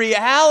it's a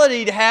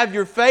reality to have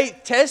your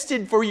faith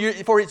tested for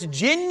its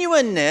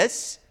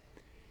genuineness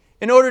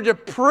in order to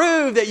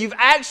prove that you've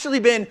actually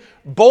been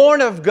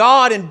born of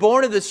God and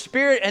born of the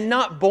Spirit and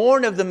not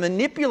born of the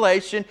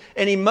manipulation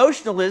and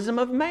emotionalism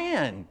of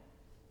man.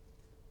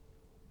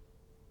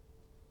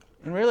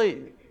 And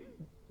really,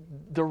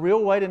 the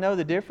real way to know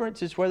the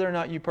difference is whether or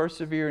not you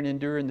persevere and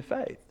endure in the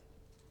faith.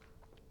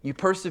 You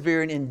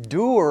persevere and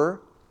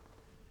endure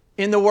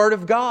in the Word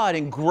of God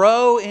and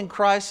grow in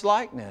Christ's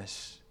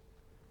likeness.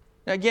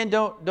 Now again,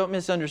 don't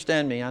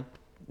misunderstand me. I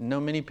know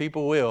many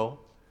people will.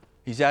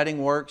 He's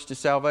adding works to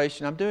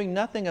salvation. I'm doing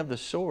nothing of the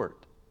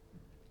sort.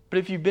 But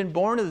if you've been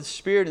born of the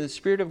Spirit and the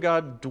Spirit of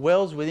God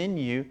dwells within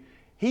you,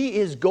 He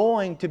is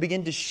going to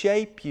begin to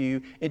shape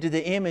you into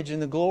the image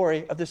and the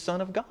glory of the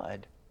Son of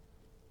God.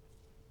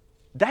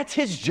 That's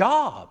His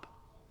job.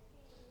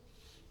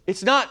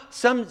 It's not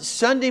some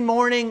Sunday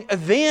morning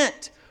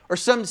event or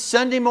some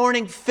Sunday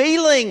morning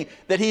feeling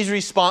that He's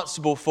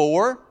responsible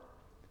for.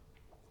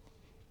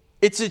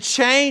 It's a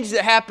change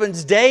that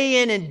happens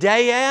day in and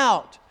day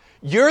out.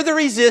 You're the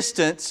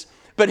resistance,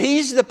 But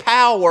He's the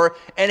power,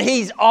 and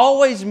He's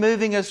always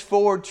moving us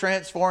forward,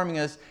 transforming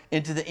us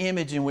into the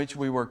image in which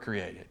we were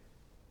created.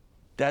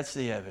 That's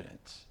the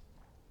evidence.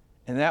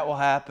 And that will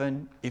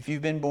happen if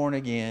you've been born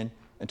again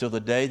until the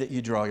day that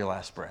you draw your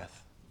last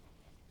breath.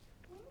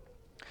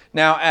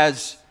 Now,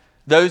 as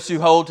those who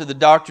hold to the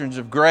doctrines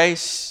of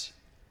grace,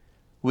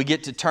 we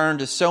get to turn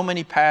to so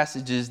many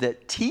passages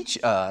that teach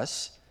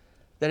us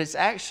that it's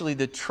actually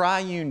the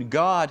triune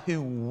God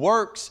who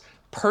works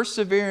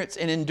perseverance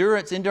and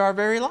endurance into our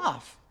very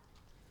life.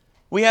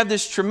 We have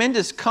this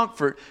tremendous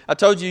comfort. I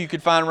told you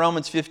could find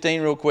Romans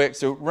 15 real quick,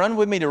 so run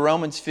with me to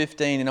Romans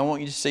 15, and I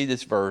want you to see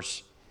this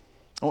verse.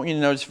 I want you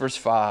to notice verse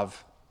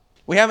 5.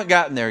 We haven't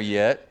gotten there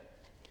yet,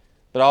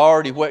 but I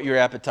already whet your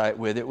appetite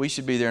with it. We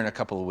should be there in a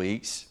couple of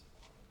weeks.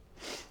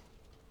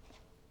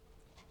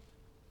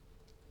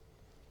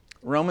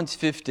 Romans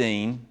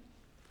 15.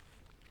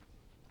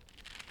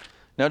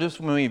 Notice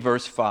with me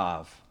verse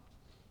 5.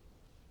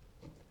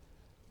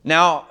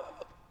 Now,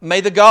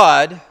 may the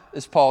God,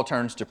 as Paul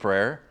turns to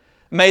prayer,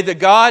 may the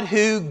God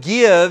who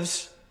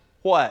gives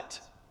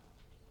what?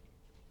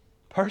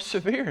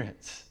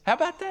 Perseverance. How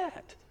about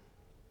that?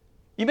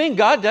 You mean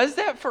God does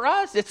that for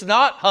us? It's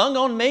not hung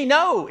on me?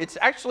 No, it's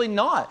actually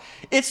not.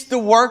 It's the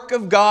work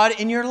of God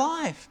in your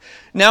life.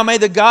 Now may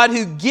the God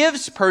who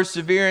gives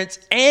perseverance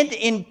and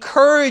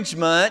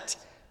encouragement,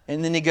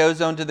 and then he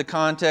goes on to the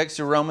context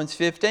of Romans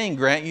 15,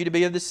 grant you to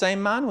be of the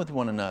same mind with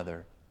one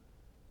another.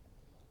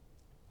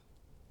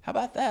 How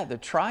about that? The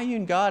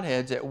triune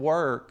Godhead's at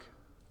work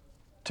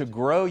to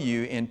grow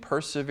you in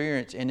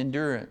perseverance and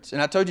endurance.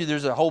 And I told you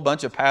there's a whole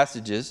bunch of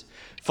passages.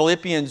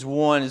 Philippians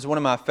 1 is one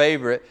of my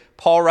favorite.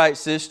 Paul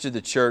writes this to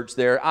the church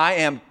there. I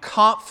am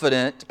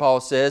confident,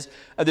 Paul says,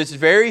 of this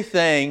very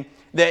thing,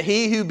 that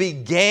he who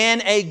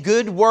began a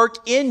good work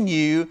in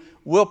you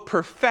will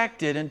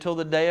perfect it until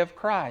the day of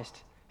Christ.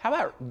 How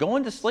about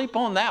going to sleep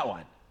on that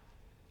one?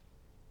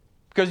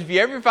 Because if you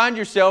ever find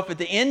yourself at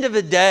the end of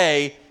a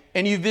day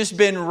and you've just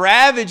been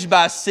ravaged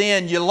by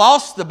sin, you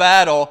lost the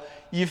battle,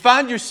 you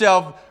find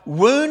yourself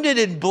wounded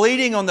and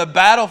bleeding on the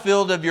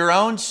battlefield of your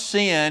own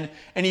sin,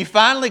 and you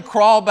finally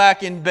crawl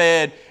back in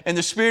bed, and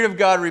the Spirit of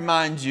God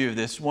reminds you of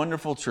this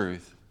wonderful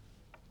truth.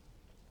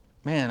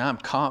 Man, I'm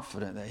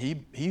confident that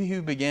He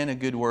who began a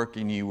good work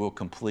in you will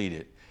complete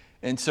it.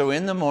 And so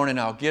in the morning,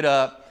 I'll get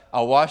up,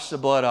 I'll wash the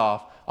blood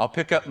off, I'll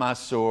pick up my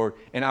sword,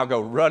 and I'll go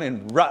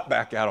running right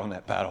back out on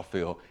that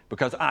battlefield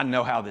because I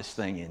know how this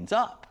thing ends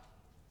up.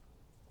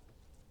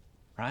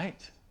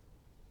 Right?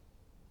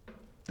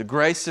 The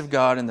grace of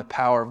God and the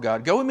power of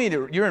God. Go with me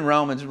to, you're in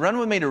Romans, run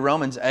with me to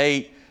Romans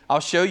 8. I'll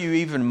show you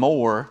even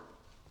more.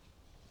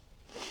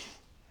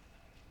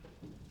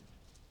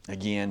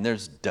 Again,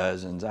 there's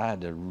dozens. I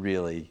had to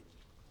really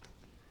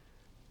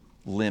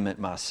limit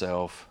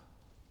myself.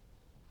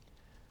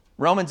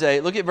 Romans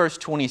 8, look at verse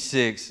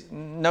 26.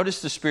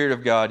 Notice the Spirit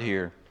of God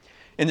here.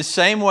 In the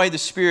same way, the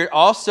Spirit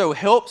also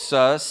helps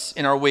us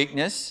in our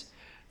weakness.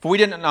 For we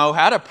didn't know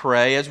how to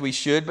pray as we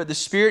should, but the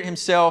Spirit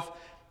Himself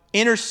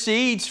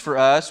intercedes for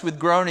us with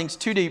groanings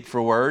too deep for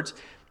words.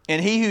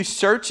 And He who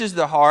searches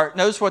the heart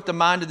knows what the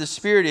mind of the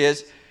Spirit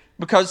is,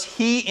 because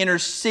He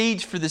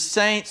intercedes for the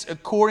saints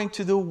according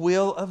to the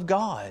will of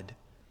God.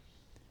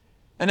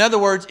 In other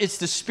words, it's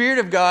the Spirit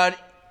of God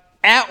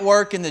at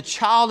work in the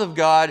child of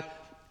God,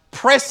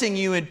 pressing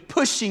you and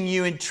pushing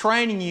you and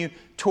training you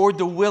toward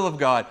the will of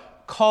God,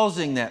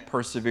 causing that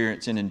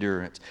perseverance and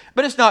endurance.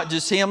 But it's not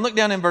just Him. Look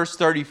down in verse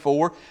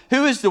 34.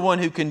 Who is the one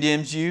who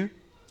condemns you?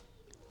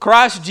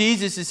 Christ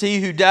Jesus is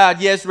He who died,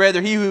 yes,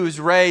 rather He who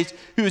was raised,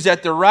 who is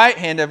at the right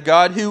hand of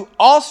God, who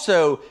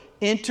also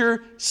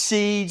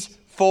intercedes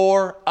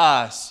for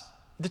us.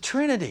 The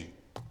Trinity.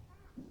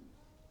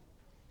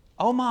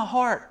 Oh, my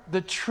heart,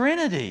 the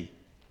Trinity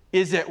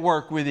is at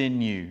work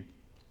within you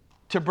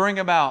to bring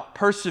about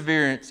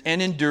perseverance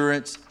and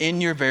endurance in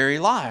your very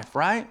life,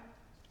 right?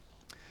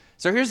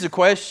 So here's the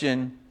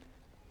question.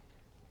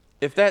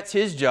 If that's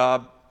His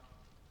job,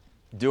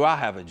 do I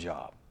have a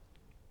job?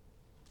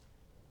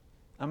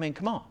 I mean,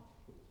 come on.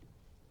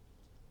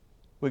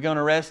 We're going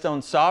to rest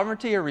on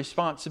sovereignty or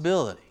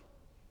responsibility?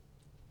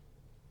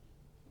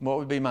 What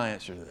would be my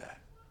answer to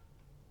that?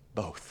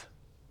 Both.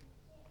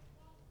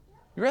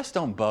 You rest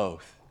on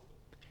both.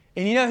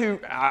 And you know who,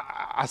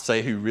 I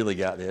say who really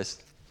got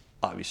this?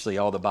 Obviously,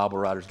 all the Bible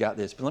writers got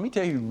this, but let me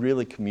tell you who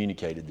really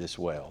communicated this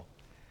well.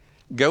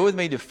 Go with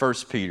me to 1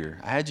 Peter.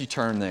 I had you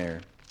turn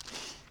there.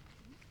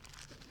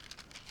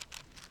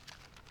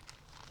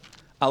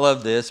 I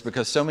love this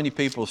because so many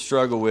people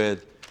struggle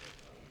with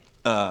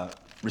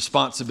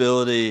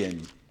responsibility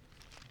and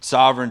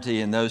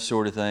sovereignty and those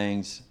sort of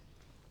things.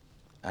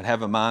 I'd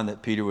have in mind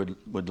that Peter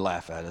would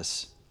laugh at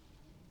us.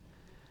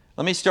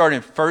 Let me start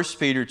in 1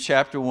 Peter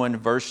chapter 1,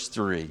 verse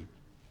 3.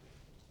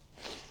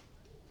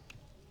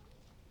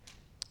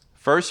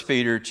 1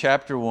 Peter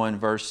chapter 1,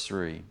 verse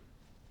 3.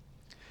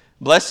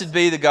 Blessed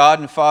be the God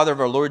and Father of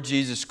our Lord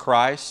Jesus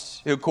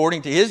Christ, who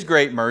according to His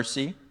great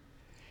mercy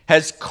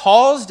has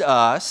caused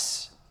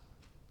us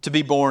to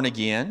be born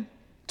again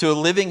to a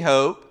living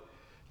hope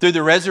through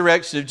the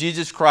resurrection of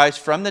Jesus Christ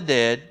from the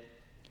dead,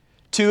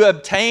 to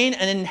obtain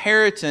an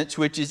inheritance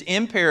which is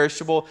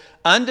imperishable,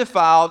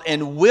 undefiled,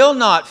 and will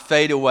not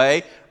fade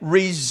away,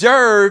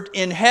 reserved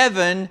in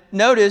heaven,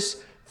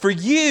 notice, for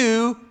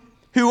you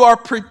who are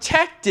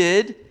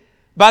protected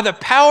by the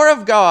power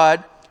of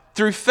God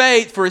through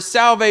faith for a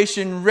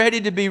salvation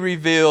ready to be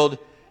revealed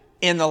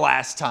in the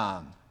last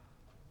time.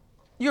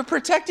 You're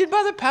protected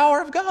by the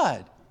power of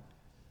God.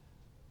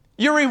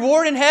 Your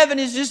reward in heaven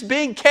is just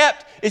being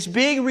kept. It's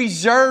being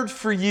reserved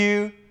for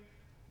you,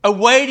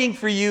 awaiting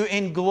for you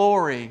in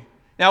glory.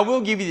 Now,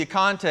 we'll give you the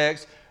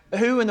context.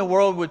 Who in the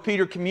world would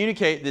Peter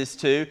communicate this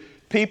to?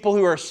 People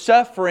who are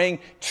suffering,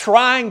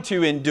 trying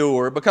to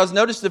endure. Because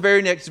notice the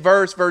very next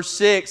verse, verse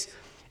 6.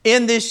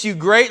 In this you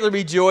greatly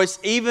rejoice,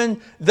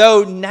 even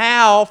though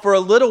now, for a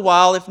little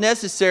while, if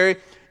necessary,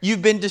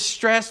 you've been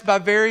distressed by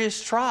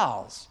various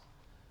trials.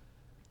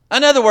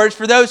 In other words,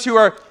 for those who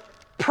are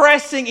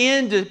pressing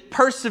into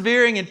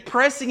persevering and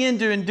pressing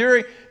into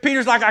enduring,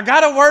 Peter's like, I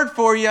got a word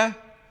for you.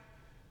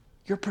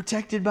 You're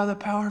protected by the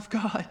power of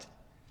God.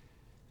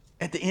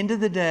 At the end of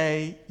the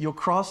day, you'll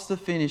cross the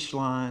finish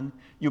line.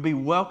 You'll be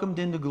welcomed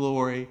into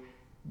glory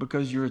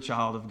because you're a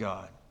child of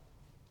God.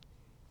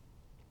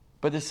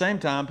 But at the same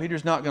time,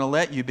 Peter's not going to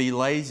let you be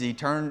lazy.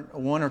 Turn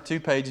 1 or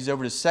 2 pages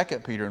over to 2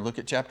 Peter and look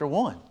at chapter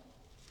 1.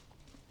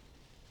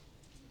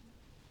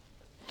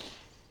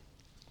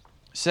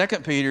 2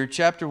 Peter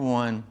chapter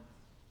 1,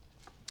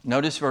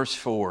 notice verse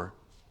 4.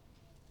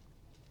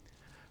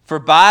 For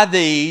by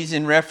these,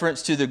 in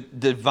reference to the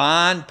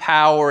divine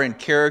power and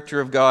character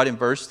of God in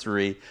verse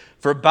 3,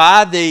 for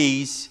by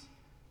these,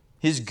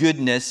 His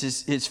goodness,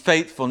 His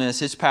faithfulness,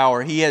 His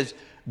power, He has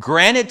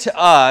granted to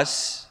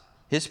us,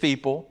 His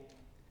people,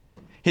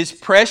 His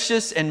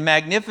precious and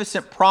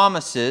magnificent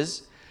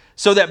promises,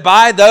 so that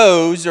by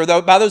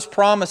those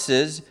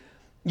promises,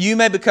 you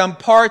may become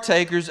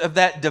partakers of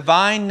that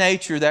divine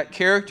nature, that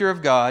character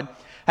of God,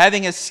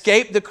 having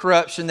escaped the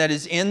corruption that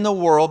is in the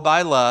world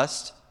by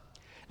lust.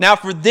 Now,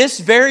 for this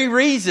very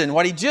reason,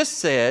 what he just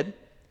said,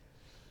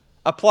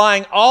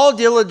 applying all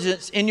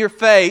diligence in your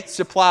faith,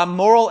 supply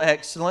moral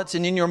excellence,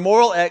 and in your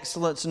moral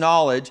excellence,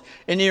 knowledge,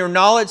 and in your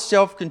knowledge,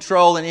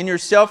 self-control, and in your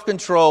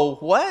self-control,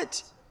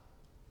 what?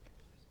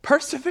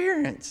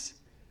 Perseverance.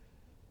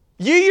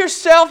 You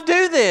yourself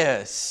do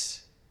this.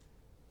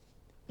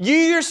 You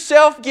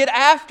yourself get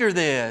after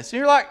this. And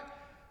you're like,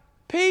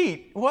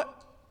 Pete, what?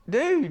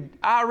 Dude,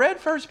 I read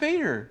 1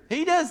 Peter.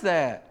 He does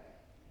that.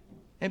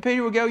 And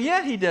Peter would go,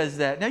 yeah, he does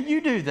that. Now you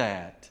do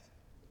that.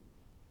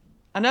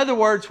 In other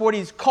words, what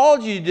He's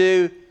called you to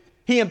do,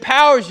 He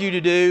empowers you to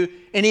do,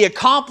 and He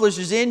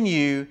accomplishes in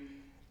you.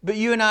 But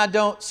you and I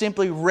don't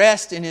simply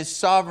rest in His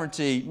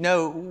sovereignty.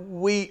 No,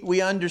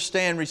 we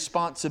understand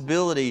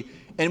responsibility,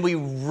 and we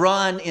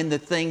run in the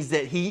things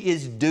that He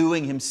is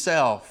doing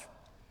Himself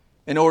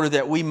in order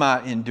that we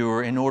might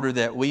endure, in order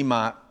that we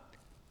might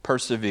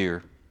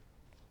persevere.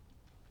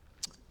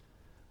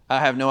 I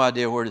have no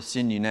idea where to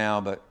send you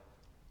now, but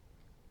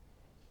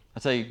I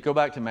tell you, go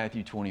back to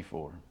Matthew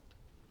 24.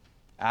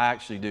 I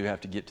actually do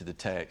have to get to the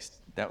text.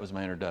 That was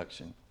my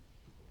introduction.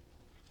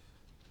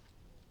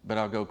 But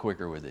I'll go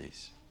quicker with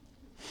these.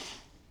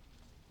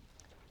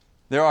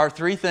 There are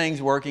 3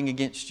 things working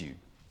against you.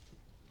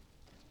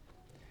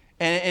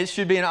 And it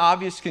should be an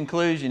obvious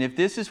conclusion. If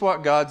this is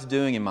what God's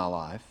doing in my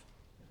life,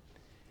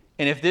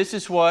 and if this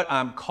is what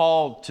I'm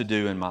called to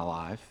do in my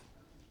life,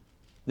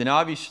 then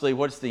obviously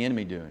what's the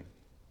enemy doing?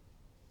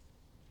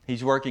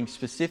 He's working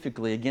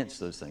specifically against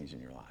those things in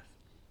your life.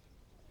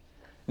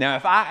 Now,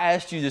 if I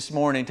asked you this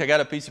morning, take out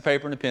a piece of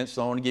paper and a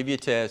pencil, I want to give you a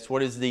test.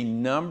 What is the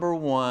number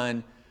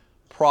one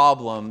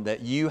problem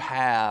that you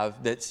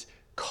have that's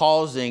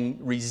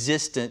causing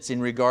resistance in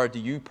regard to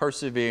you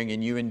persevering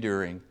and you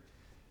enduring?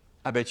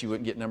 I bet you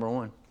wouldn't get number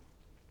 1.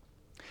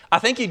 I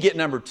think you'd get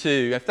number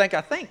 2. I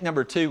think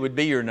number 2 would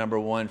be your number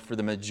 1 for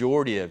the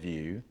majority of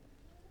you.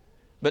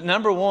 But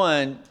number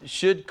 1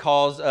 should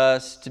cause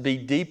us to be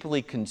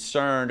deeply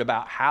concerned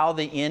about how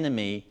the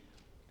enemy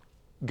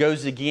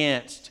goes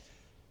against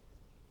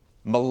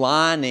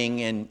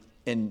maligning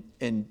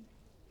and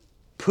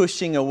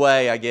pushing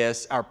away, I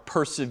guess, our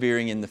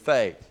persevering in the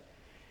faith.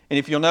 And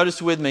if you'll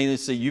notice with me,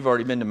 let's see, you've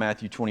already been to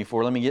Matthew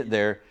 24. Let me get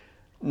there.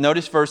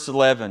 Notice verse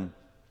 11.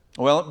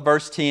 Well,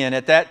 verse 10.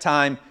 At that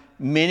time,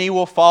 many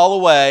will fall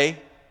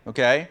away.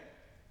 Okay?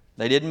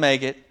 They didn't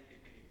make it.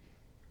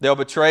 They'll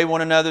betray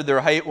one another. They'll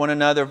hate one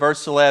another.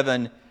 Verse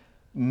 11.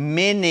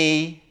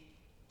 Many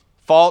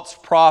false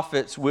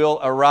prophets will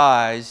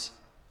arise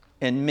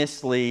and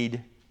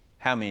mislead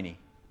how many?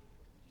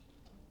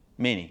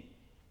 Many.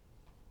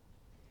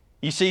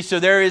 You see, so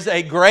there is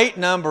a great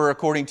number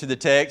according to the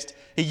text.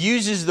 He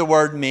uses the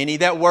word many.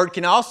 That word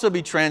can also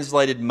be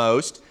translated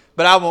most,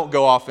 but I won't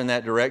go off in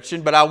that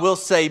direction. But I will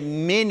say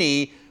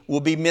many will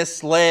be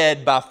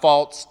misled by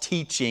false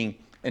teaching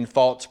and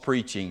false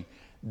preaching.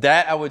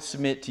 That, I would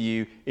submit to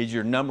you, is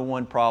your number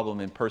 1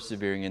 problem in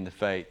persevering in the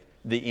faith.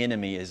 The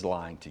enemy is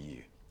lying to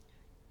you.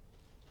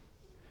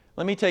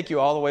 Let me take you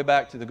all the way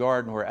back to the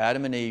garden where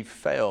Adam and Eve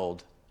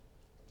failed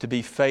to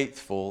be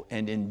faithful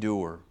and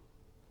endure.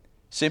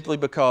 simply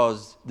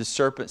because the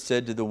serpent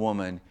said to the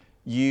woman,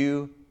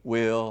 "You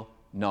will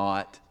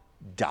not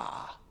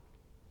die."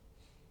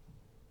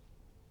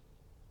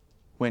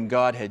 When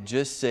God had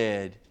just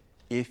said,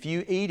 "If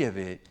you eat of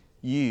it,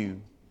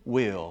 you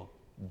will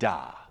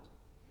die."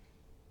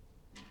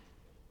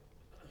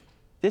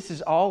 This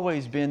has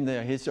always been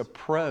his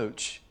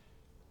approach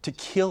to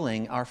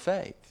killing our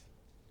faith,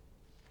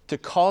 to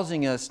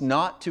causing us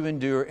not to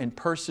endure and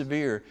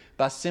persevere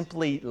by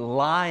simply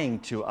lying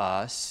to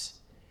us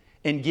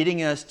and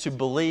getting us to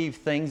believe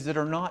things that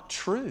are not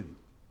true.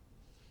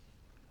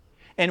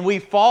 And we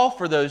fall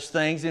for those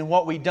things, and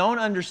what we don't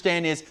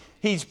understand is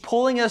he's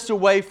pulling us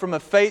away from a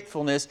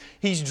faithfulness,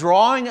 he's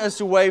drawing us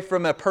away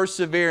from a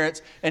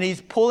perseverance, and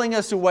he's pulling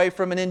us away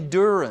from an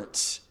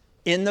endurance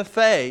in the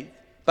faith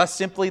by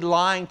simply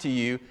lying to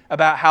you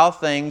about how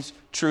things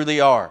truly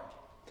are.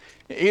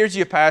 Here's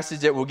your passage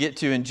that we'll get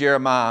to in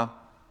Jeremiah.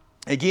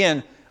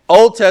 Again,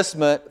 Old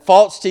Testament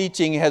false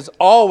teaching has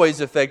always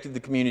affected the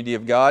community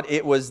of God.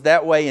 It was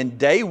that way in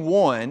day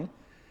one.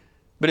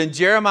 But in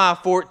Jeremiah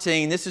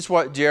 14, this is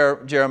what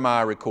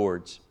Jeremiah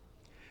records.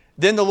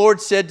 "Then the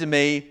Lord said to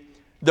me,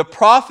 the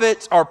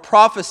prophets are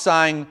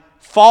prophesying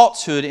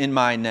falsehood in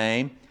my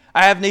name.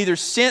 I have neither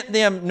sent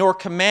them nor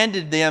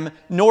commanded them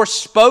nor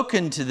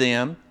spoken to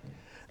them.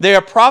 They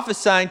are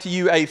prophesying to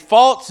you a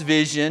false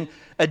vision,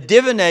 a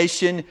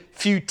divination,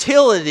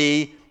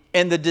 futility,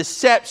 and the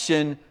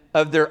deception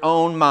of their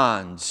own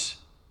minds."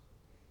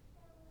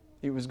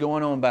 It was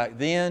going on back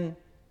then,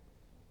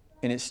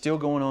 and it's still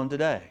going on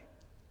today.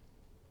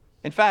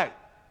 In fact,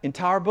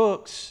 entire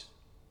books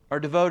are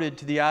devoted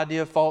to the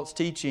idea of false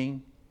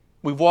teaching.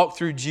 We've walked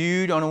through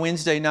Jude on a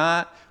Wednesday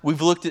night.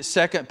 We've looked at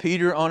 2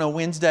 Peter on a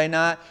Wednesday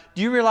night.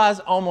 Do you realize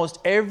almost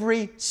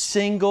every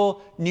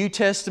single New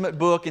Testament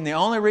book, and the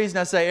only reason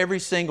I say every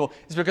single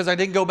is because I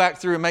didn't go back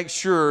through and make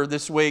sure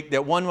this week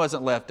that one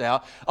wasn't left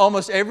out.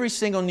 Almost every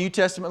single New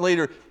Testament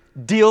leader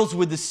deals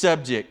with the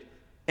subject.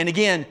 And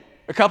again,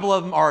 a couple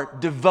of them are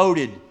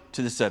devoted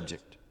to the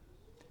subject.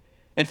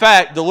 In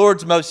fact, the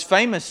Lord's most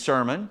famous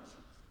sermon,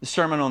 the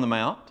Sermon on the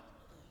Mount,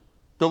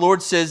 the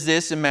Lord says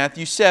this in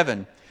Matthew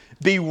 7.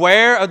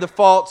 "Beware of the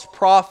false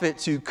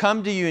prophets who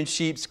come to you in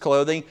sheep's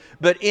clothing,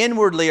 but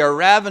inwardly are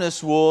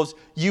ravenous wolves.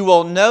 You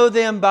will know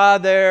them by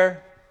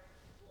their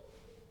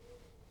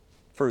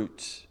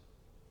fruits."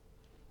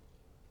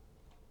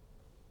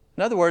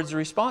 In other words, the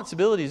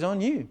responsibility is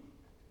on you.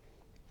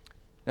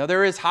 Now,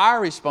 there is higher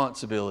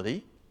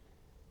responsibility,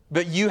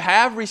 but you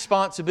have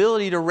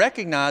responsibility to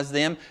recognize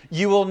them.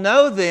 You will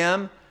know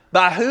them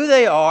by who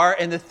they are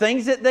and the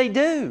things that they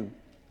do.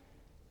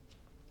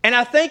 And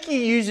I think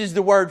he uses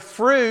the word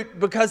fruit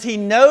because he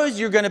knows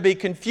you're going to be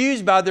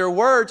confused by their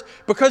words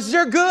because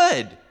they're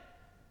good.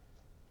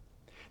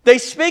 They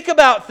speak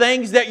about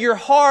things that your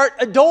heart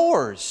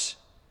adores.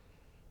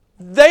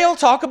 They'll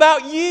talk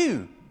about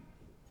you.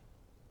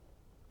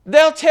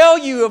 They'll tell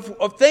you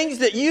of things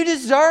that you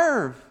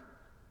deserve.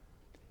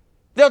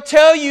 They'll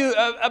tell you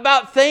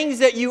about things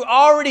that you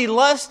already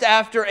lust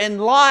after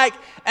and like,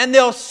 and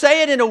they'll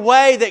say it in a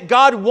way that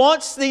God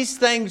wants these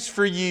things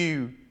for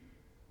you.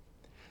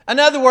 In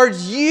other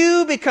words,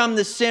 you become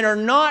the sinner,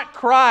 not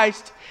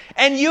Christ,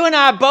 and you and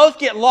I both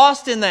get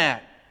lost in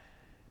that.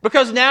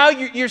 Because now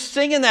you're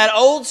singing that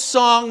old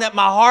song that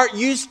my heart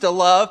used to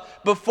love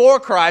before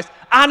Christ.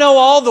 I know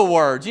all the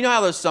words. You know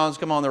how those songs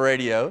come on the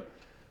radio.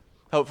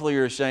 Hopefully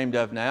you're ashamed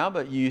of now,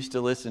 but you used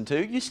to listen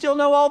to. You still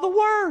know all the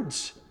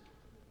words.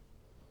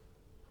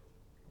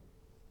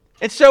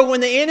 And so when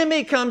the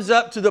enemy comes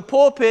up to the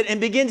pulpit and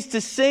begins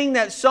to sing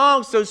that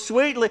song so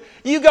sweetly,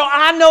 you go,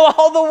 I know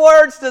all the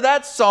words to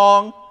that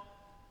song.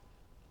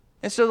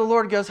 And so the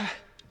Lord goes,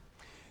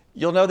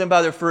 you'll know them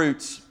by their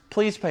fruits.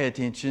 Please pay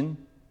attention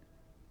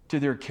to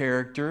their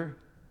character.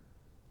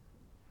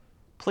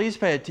 Please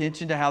pay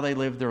attention to how they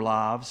live their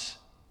lives.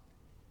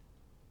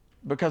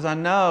 Because I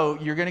know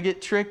you're going to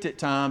get tricked at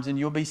times and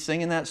you'll be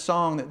singing that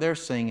song that they're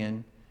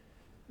singing.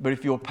 But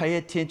if you'll pay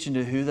attention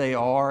to who they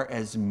are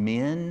as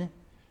men,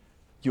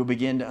 you'll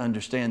begin to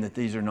understand that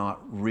these are not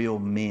real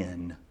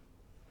men.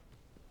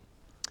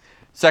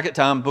 Second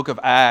time, book of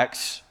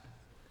Acts.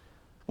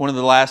 One of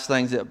the last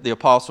things that the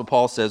Apostle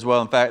Paul says,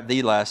 well, in fact,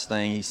 the last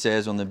thing he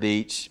says on the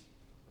beach,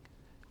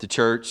 the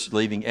church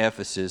leaving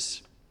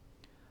Ephesus.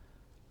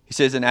 He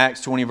says in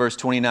Acts 20, verse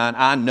 29,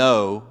 I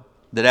know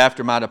that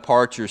after my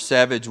departure,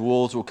 savage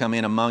wolves will come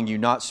in among you,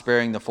 not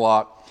sparing the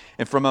flock.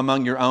 And from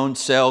among your own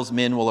selves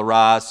men will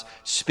arise,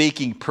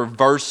 speaking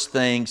perverse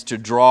things to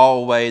draw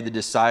away the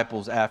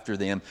disciples after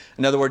them.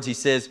 In other words, he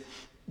says,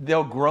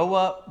 they'll grow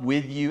up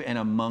with you and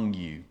among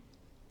you.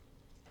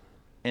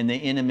 And the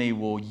enemy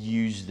will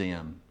use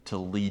them to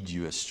lead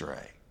you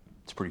astray.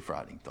 It's a pretty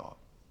frightening thought.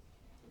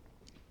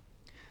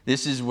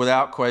 This is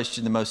without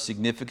question the most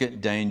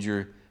significant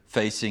danger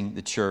facing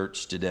the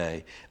church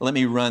today. Let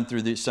me run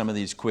through some of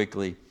these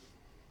quickly.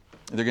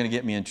 They're going to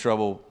get me in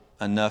trouble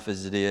enough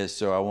as it is,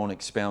 so I won't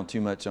expound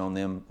too much on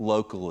them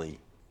locally.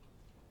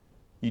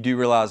 You do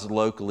realize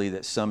locally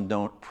that some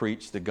don't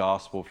preach the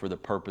gospel for the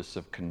purpose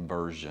of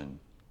conversion.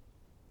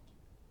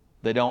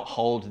 They don't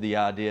hold to the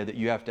idea that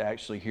you have to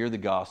actually hear the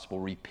gospel,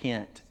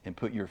 repent, and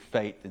put your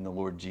faith in the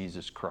Lord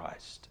Jesus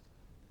Christ.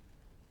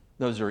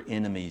 Those are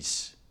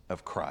enemies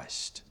of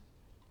Christ.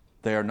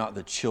 They are not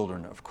the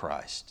children of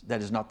Christ.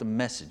 That is not the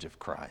message of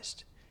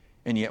Christ.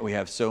 And yet we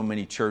have so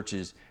many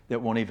churches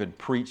that won't even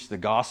preach the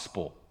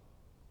gospel.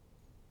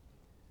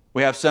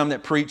 We have some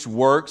that preach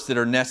works that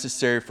are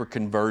necessary for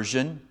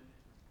conversion.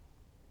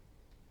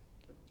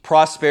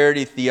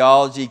 Prosperity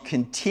theology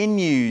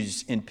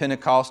continues in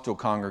Pentecostal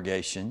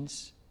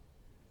congregations.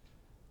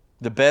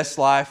 The Best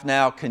Life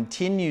now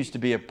continues to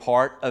be a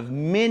part of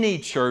many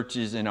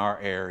churches in our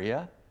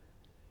area.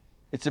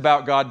 It's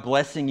about God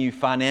blessing you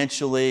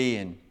financially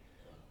and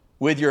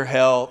with your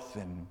health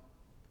and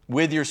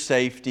with your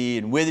safety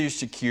and with your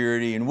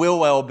security and with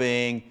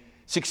well-being,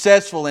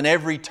 successful in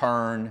every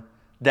turn.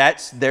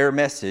 That's their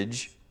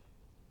message.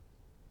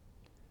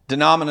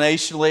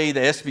 Denominationally, the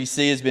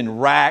SBC has been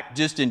racked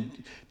just in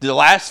the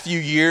last few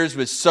years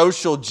with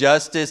social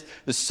justice,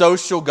 the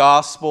social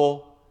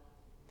gospel.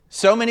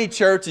 So many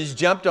churches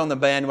jumped on the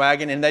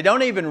bandwagon and they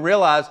don't even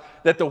realize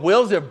that the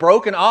wheels have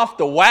broken off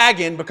the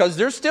wagon because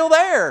they're still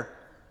there.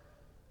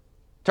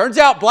 Turns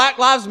out Black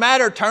Lives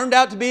Matter turned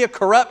out to be a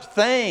corrupt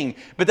thing,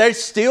 but they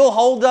still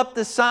hold up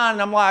the sign.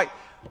 And I'm like,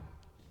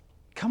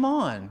 come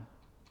on.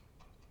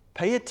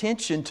 Pay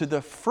attention to the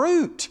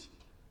fruit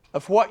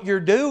of what you're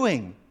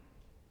doing.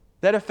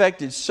 That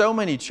affected so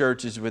many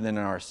churches within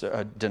our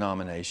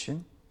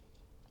denomination.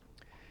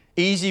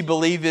 Easy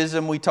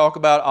believism we talk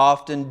about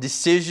often,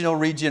 decisional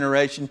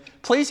regeneration.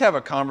 Please have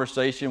a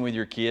conversation with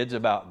your kids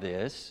about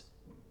this.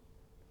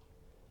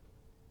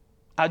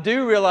 I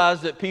do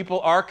realize that people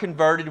are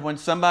converted when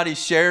somebody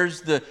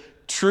shares the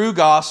true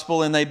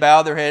gospel and they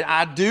bow their head.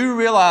 I do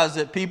realize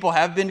that people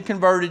have been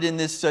converted in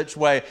this such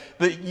way,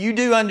 but you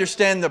do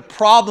understand the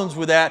problems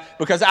with that,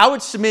 because I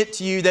would submit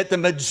to you that the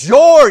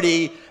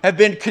majority have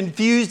been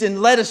confused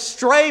and led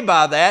astray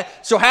by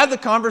that. So have the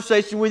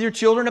conversation with your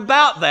children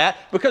about that,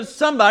 because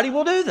somebody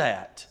will do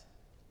that.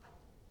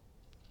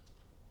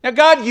 Now,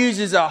 God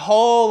uses a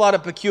whole lot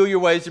of peculiar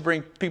ways to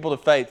bring people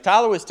to faith.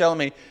 Tyler was telling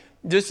me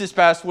just this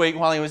past week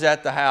while he was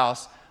at the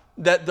house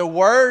that the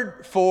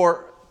word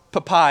for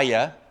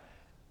papaya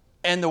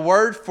and the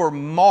word for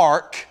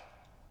mark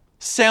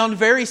sound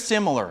very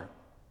similar.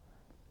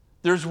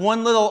 There's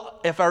one little,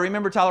 if I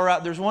remember Tyler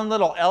right, there's one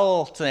little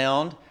L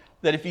sound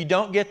that if you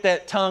don't get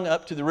that tongue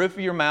up to the roof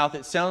of your mouth,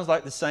 it sounds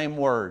like the same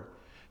word.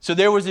 So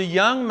there was a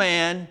young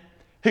man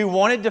who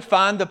wanted to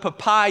find the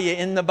papaya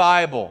in the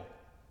Bible.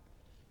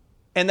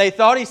 And they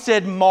thought he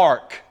said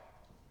Mark.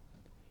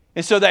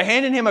 And so they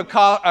handed him a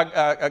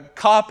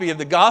copy of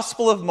the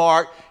Gospel of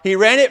Mark. He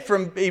read it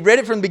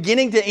from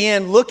beginning to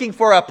end looking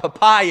for a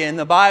papaya in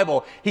the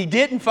Bible. He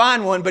didn't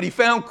find one, but he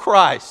found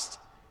Christ.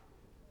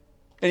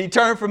 And he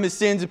turned from his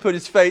sins and put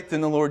his faith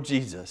in the Lord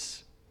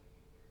Jesus.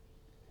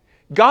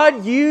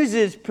 God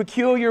uses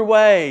peculiar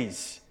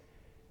ways.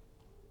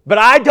 But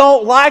I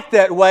don't like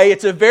that way.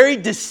 It's a very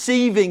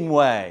deceiving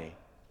way.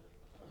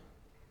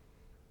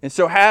 And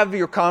so have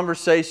your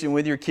conversation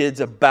with your kids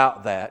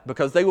about that,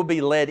 because they will be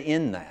led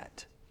in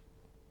that.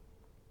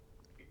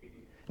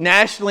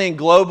 Nationally and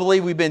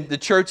globally, the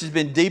church has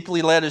been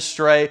deeply led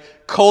astray.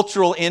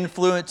 Cultural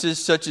influences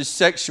such as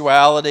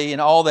sexuality and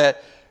all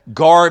that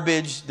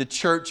garbage the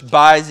church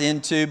buys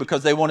into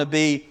because they want to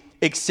be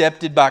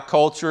accepted by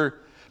culture.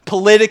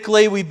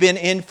 Politically, we've been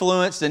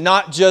influenced, and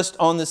not just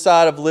on the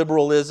side of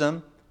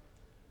liberalism.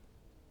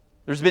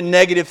 There's been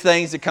negative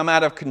things that come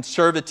out of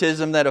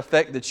conservatism that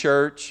affect the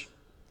church.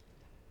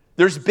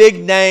 There's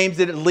big names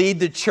that lead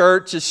the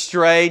church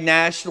astray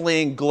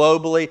nationally and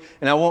globally.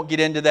 And I won't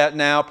get into that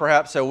now.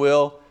 Perhaps I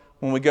will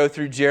when we go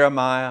through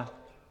Jeremiah.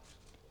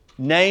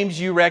 Names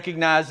you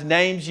recognize,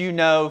 names you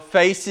know,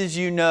 faces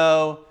you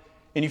know.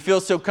 And you feel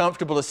so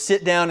comfortable to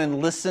sit down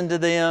and listen to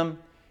them.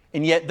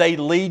 And yet they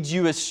lead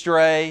you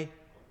astray.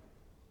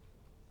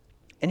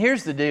 And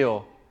here's the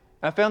deal.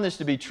 I found this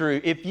to be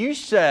true. If you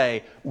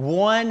say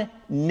one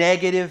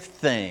negative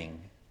thing,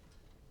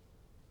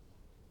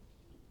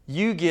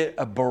 you get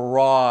a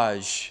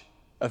barrage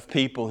of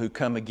people who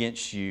come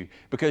against you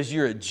because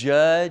you're a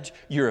judge,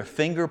 you're a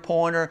finger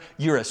pointer,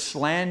 you're a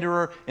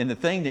slanderer, and the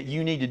thing that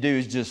you need to do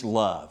is just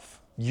love.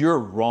 You're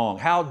wrong.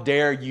 How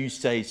dare you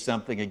say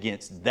something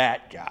against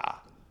that guy?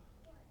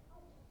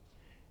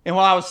 And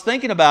while I was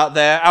thinking about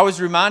that, I was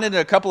reminded of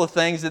a couple of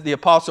things that the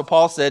Apostle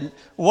Paul said.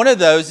 One of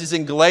those is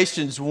in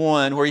Galatians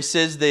 1, where he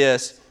says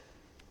this,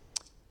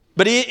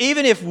 "But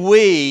even if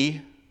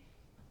we,"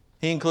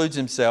 he includes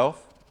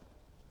himself,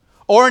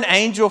 "or an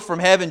angel from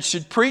heaven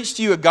should preach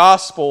to you a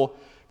gospel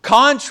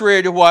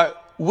contrary to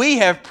what we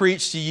have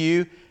preached to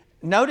you,"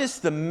 notice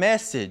the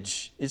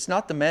message. It's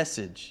not the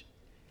message.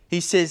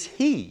 He says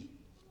he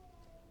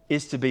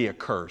is to be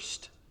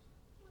accursed,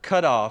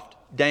 cut off,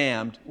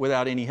 damned,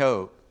 without any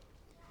hope.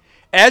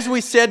 As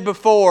we said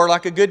before,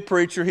 like a good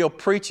preacher,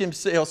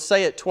 he'll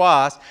say it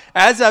twice.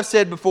 As I've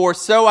said before,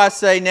 so I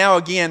say now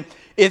again,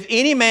 if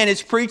any man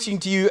is preaching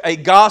to you a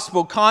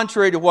gospel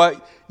contrary to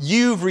what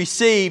you've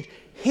received,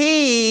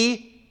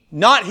 he,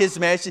 not his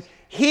message,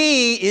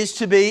 he is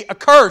to be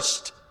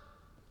accursed.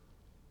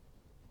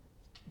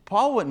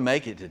 Paul wouldn't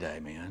make it today,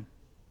 man.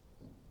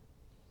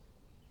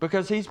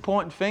 Because he's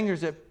pointing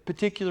fingers at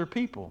particular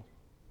people.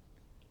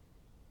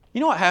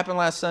 You know what happened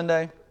last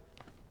Sunday?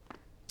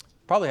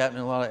 Probably happened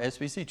in a lot of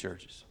SBC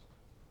churches.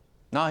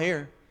 Not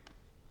here.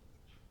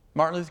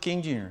 Martin Luther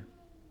King Jr.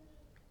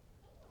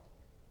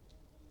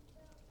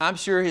 I'm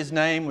sure his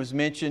name was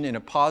mentioned in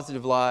a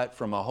positive light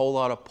from a whole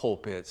lot of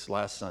pulpits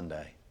last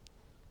Sunday.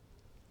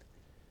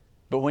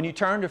 But when you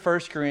turn to 1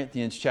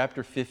 Corinthians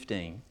chapter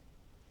 15,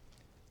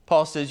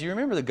 Paul says, you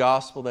remember the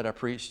gospel that I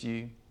preached to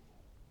you?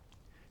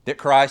 That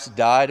Christ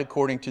died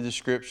according to the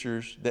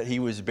Scriptures, that He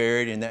was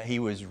buried, and that He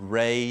was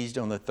raised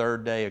on the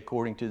third day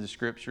according to the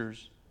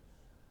Scriptures.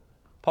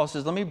 Paul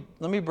says, let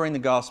me bring the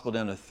gospel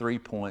down to 3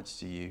 points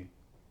to you.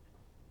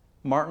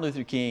 Martin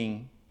Luther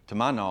King, to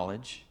my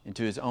knowledge, and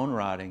to his own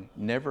writing,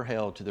 never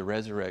held to the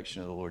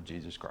resurrection of the Lord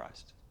Jesus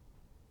Christ.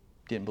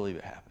 Didn't believe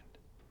it happened.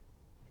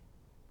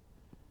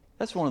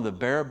 That's one of the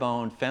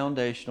bare-bone,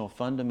 foundational,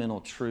 fundamental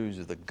truths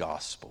of the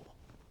gospel.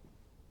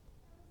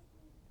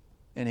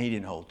 And he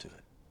didn't hold to it.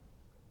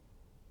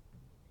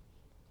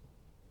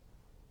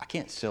 I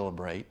can't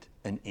celebrate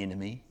an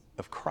enemy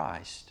of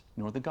Christ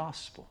nor the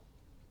gospel.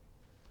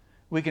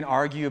 We can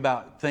argue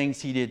about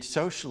things he did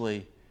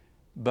socially,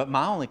 but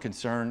my only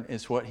concern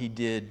is what he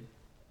did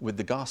with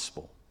the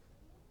gospel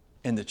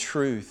and the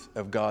truth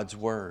of God's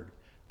Word.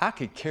 I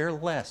could care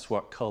less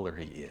what color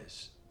he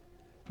is.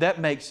 That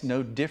makes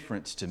no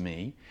difference to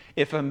me.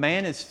 If a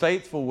man is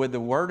faithful with the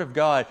Word of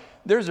God,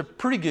 there's a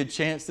pretty good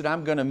chance that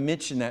I'm going to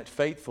mention that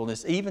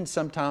faithfulness, even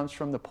sometimes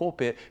from the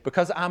pulpit,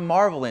 because I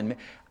marvel in me.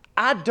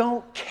 I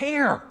don't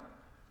care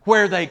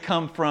where they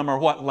come from or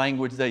what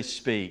language they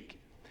speak.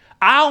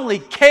 I only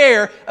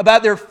care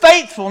about their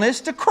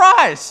faithfulness to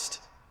Christ.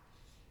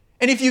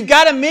 And if you've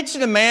got to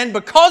mention a man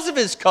because of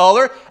his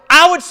color,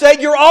 I would say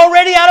you're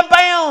already out of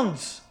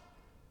bounds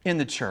in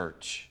the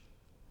church.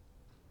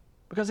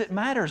 Because it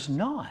matters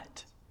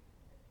not.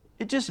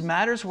 It just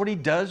matters what he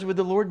does with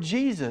the Lord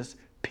Jesus,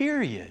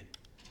 period.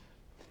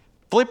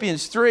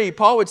 Philippians 3,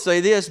 Paul would say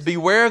this,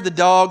 beware of the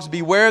dogs,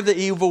 beware of the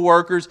evil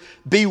workers,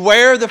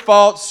 beware of the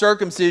false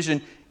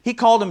circumcision. He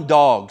called them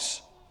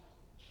dogs.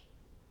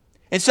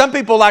 And some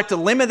people like to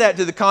limit that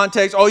to the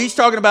context, oh, he's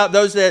talking about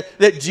those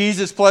that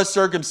Jesus plus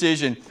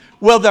circumcision.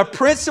 Well, the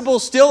principle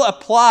still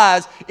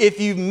applies. If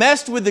you've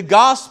messed with the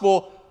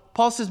gospel,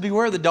 Paul says,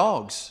 beware of the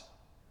dogs.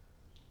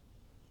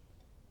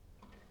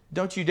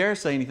 Don't you dare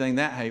say anything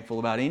that hateful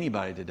about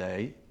anybody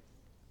today.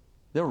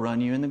 They'll run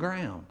you in the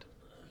ground.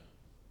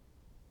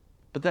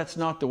 But that's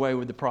not the way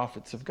with the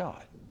prophets of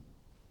God.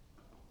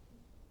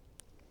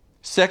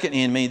 Second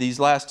enemy, these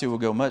last two will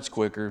go much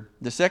quicker.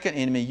 The second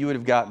enemy you would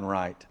have gotten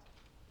right.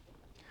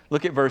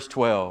 Look at verse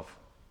 12.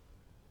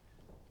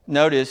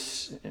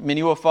 Notice,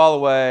 many will fall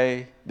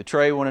away,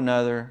 betray one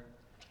another.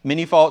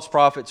 Many false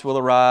prophets will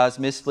arise,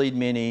 mislead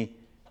many.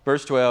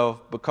 Verse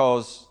 12,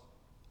 because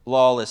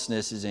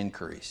lawlessness is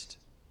increased.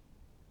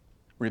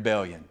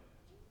 Rebellion.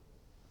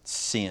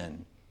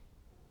 Sin.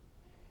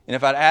 And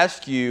if I'd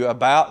ask you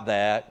about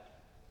that,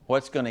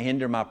 what's going to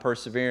hinder my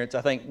perseverance?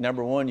 I think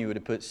number one, you would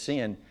have put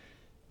sin.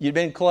 You'd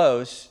been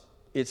close.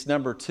 It's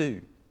number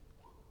two.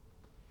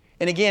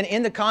 And again,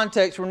 in the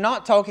context, we're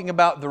not talking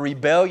about the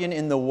rebellion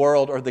in the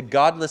world or the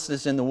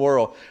godlessness in the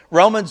world.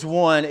 Romans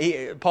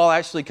 1, Paul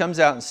actually comes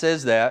out and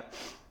says that.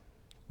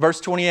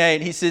 Verse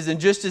 28, he says, and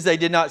just as they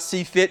did not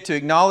see fit to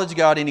acknowledge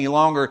God any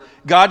longer,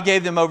 God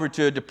gave them over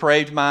to a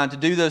depraved mind to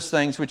do those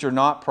things which are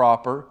not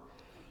proper,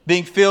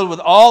 being filled with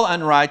all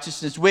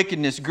unrighteousness,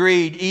 wickedness,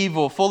 greed,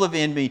 evil, full of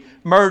envy,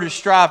 murder,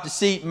 strife,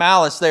 deceit,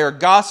 malice. They are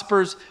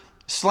gossipers,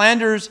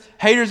 slanderers,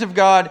 haters of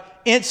God,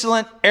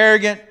 insolent,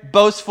 arrogant,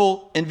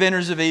 boastful,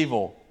 inventors of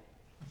evil.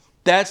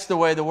 That's the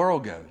way the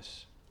world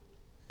goes.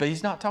 But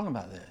he's not talking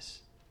about this.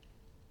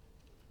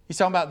 He's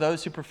talking about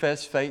those who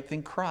profess faith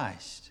in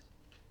Christ.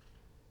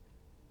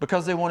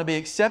 Because they want to be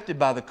accepted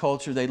by the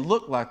culture, they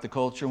look like the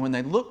culture. When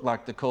they look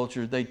like the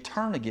culture, they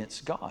turn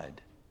against God.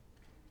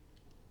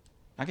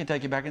 I can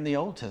take you back in the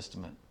Old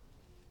Testament.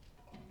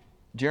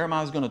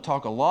 Jeremiah is going to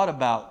talk a lot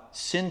about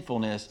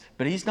sinfulness,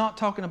 but he's not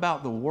talking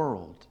about the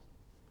world.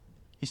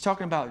 He's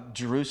talking about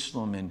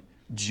Jerusalem and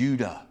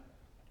Judah,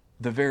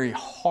 the very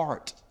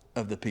heart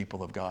of the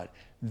people of God,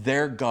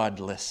 their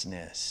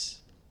godlessness.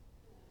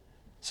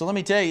 So let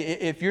me tell you,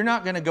 if you're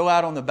not going to go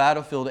out on the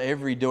battlefield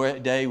every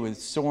day with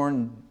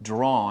sword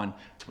drawn,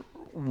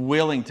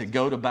 willing to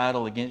go to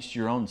battle against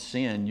your own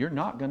sin, you're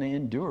not going to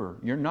endure.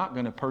 You're not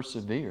going to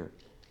persevere.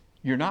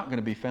 You're not going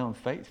to be found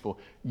faithful.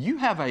 You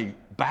have a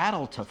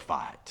battle to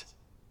fight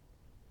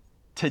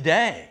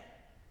today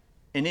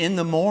and in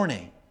the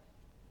morning.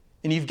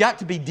 And you've got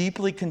to be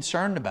deeply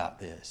concerned about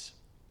this.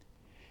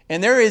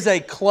 And there is a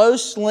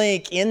close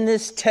link in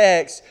this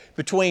text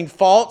between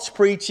false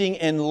preaching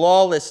and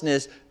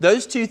lawlessness.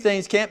 Those two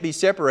things can't be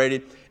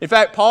separated. In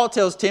fact, Paul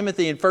tells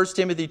Timothy in 1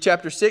 Timothy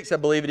chapter 6, I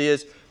believe it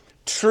is,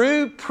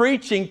 true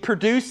preaching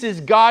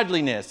produces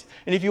godliness.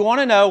 And if you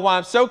want to know why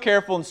I'm so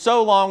careful and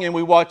so long and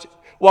we watch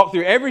walk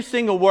through every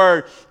single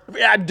word.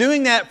 I'm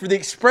doing that for the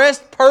express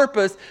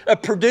purpose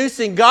of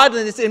producing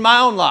godliness in my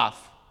own life.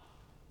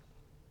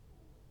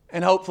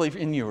 And hopefully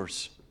in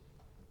yours.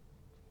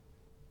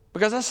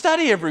 Because I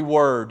study every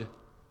word.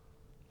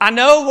 I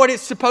know what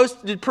it's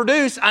supposed to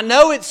produce. I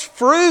know it's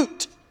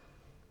fruit.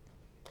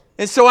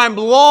 And so I'm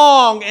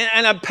long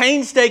and I'm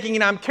painstaking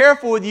and I'm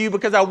careful with you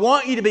because I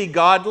want you to be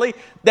godly.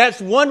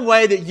 That's one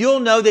way that you'll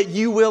know that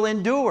you will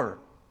endure.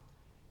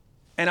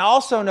 And I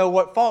also know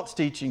what false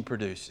teaching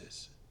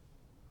produces.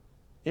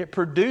 It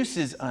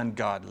produces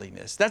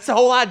ungodliness. That's the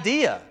whole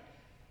idea.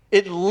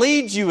 It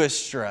leads you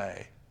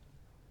astray.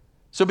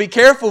 So be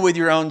careful with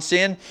your own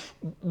sin.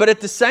 But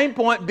at the same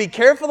point, be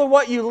careful of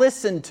what you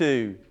listen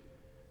to.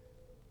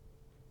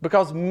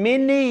 Because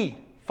many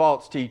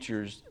false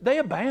teachers, they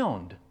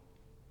abound.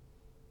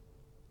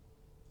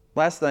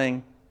 Last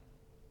thing,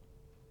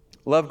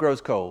 love grows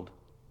cold.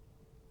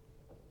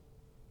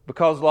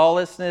 Because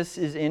lawlessness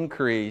is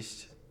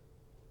increased,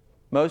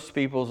 most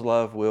people's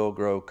love will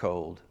grow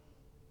cold.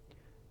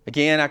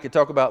 Again, I could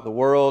talk about the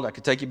world. I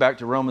could take you back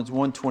to Romans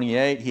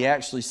 1:28. He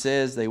actually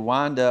says they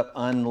wind up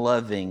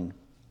unloving.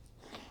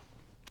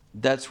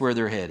 That's where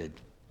they're headed.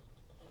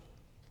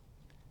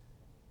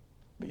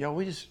 But y'all,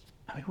 we just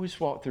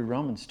walked through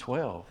Romans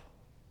 12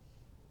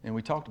 and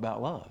we talked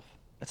about love.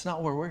 That's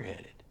not where we're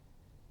headed.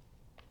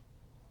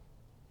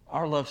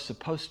 Our love's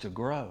supposed to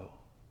grow.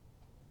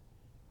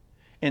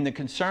 And the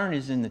concern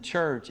is in the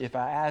church. If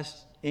I ask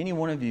any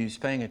one of you who's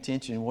paying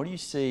attention, what do you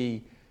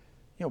see,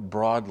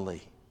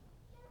 broadly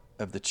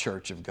of the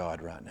church of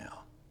God right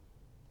now?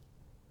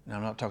 And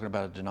I'm not talking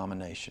about a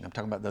denomination. I'm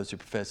talking about those who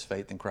profess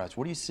faith in Christ.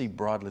 What do you see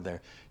broadly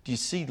there? Do you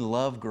see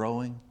love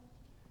growing?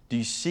 Do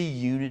you see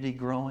unity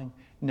growing?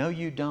 No,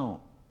 you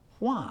don't.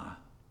 Why?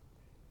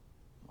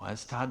 Well,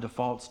 it's tied to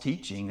false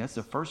teaching. That's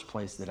the first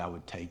place that I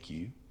would take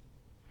you.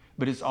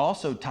 But it's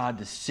also tied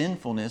to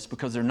sinfulness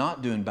because they're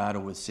not doing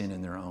battle with sin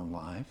in their own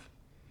life.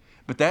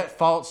 But that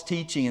false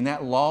teaching and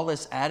that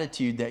lawless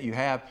attitude that you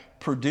have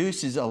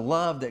produces a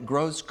love that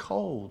grows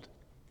cold.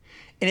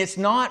 And it's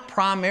not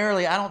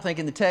primarily, I don't think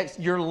in the text,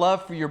 your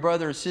love for your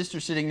brother or sister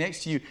sitting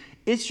next to you.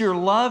 It's your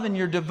love and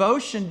your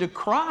devotion to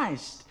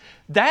Christ.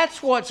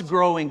 That's what's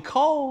growing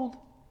cold.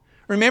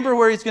 Remember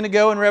where he's going to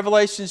go in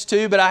Revelations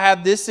 2? But I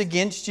have this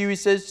against you, he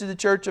says to the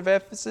church of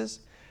Ephesus,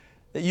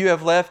 that you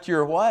have left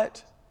your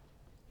what?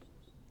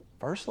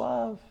 First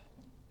love.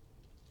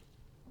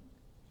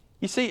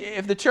 You see,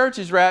 if the church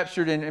is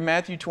raptured in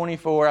Matthew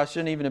 24, I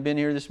shouldn't even have been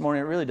here this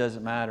morning. It really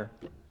doesn't matter.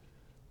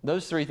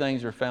 Those three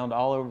things are found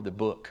all over the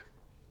book.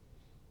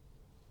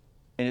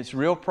 And it's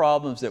real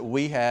problems that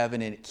we have,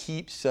 and it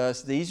keeps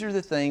us. These are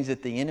the things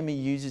that the enemy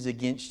uses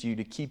against you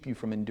to keep you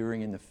from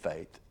enduring in the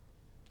faith.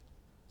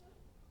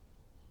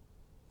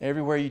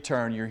 Everywhere you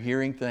turn, you're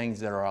hearing things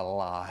that are a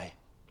lie.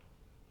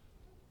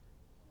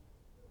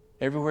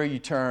 Everywhere you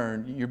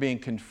turn, you're being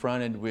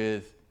confronted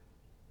with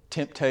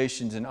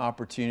temptations and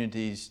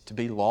opportunities to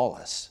be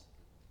lawless.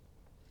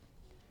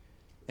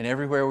 And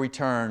everywhere we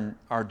turn,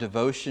 our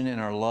devotion and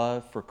our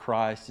love for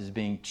Christ is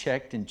being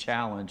checked and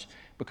challenged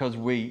because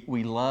we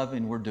love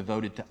and we're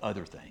devoted to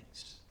other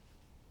things.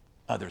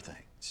 Other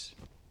things.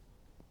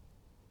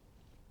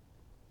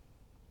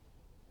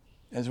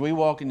 As we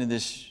walk into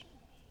this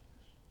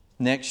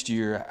next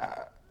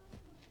year,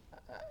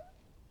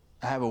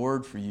 I have a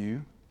word for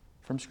you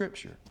from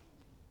Scripture.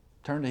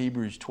 Turn to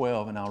Hebrews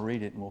 12 and I'll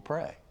read it and we'll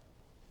pray.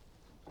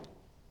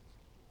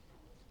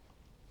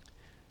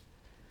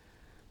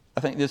 I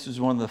think this is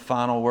one of the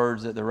final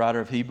words that the writer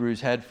of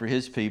Hebrews had for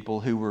his people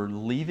who were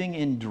leaving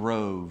in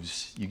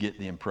droves, you get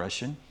the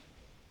impression.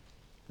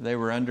 They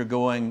were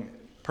undergoing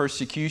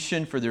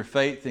persecution for their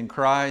faith in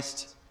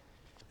Christ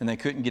and they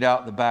couldn't get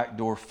out the back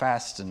door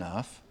fast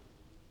enough.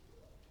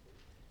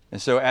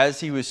 And so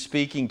as he was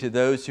speaking to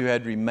those who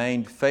had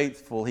remained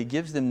faithful, he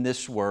gives them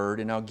this word,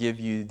 and I'll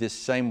give you this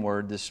same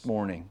word this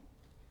morning.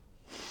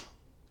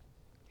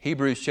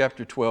 Hebrews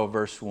chapter 12,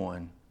 verse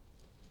 1.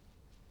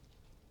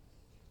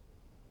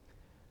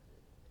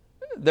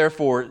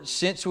 Therefore,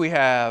 since we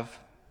have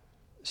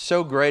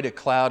so great a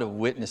cloud of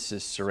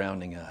witnesses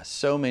surrounding us,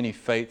 so many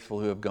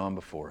faithful who have gone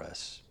before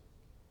us,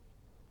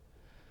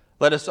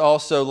 let us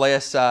also lay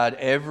aside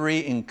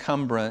every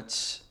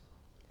encumbrance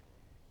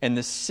and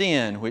the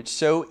sin which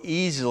so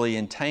easily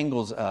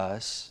entangles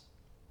us,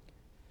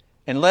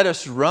 and let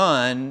us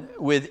run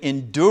with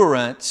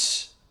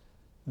endurance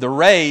the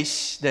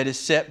race that is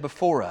set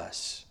before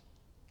us,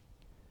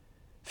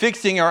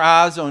 fixing our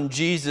eyes on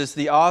Jesus,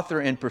 the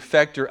author and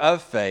perfecter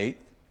of faith,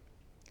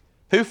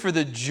 who for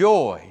the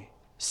joy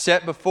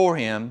set before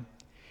him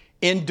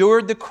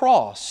endured the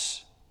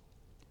cross,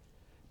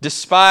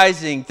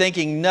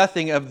 thinking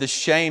nothing of the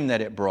shame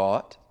that it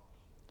brought.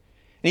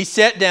 And he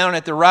sat down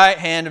at the right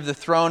hand of the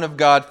throne of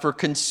God. For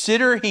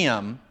consider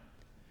him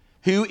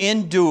who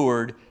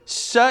endured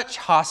such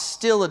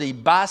hostility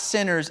by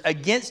sinners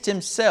against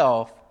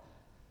himself,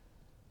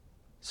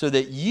 so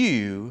that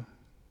you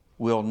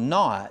will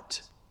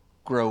not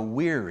grow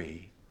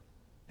weary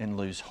and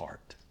lose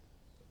heart.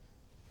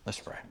 Let's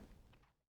pray.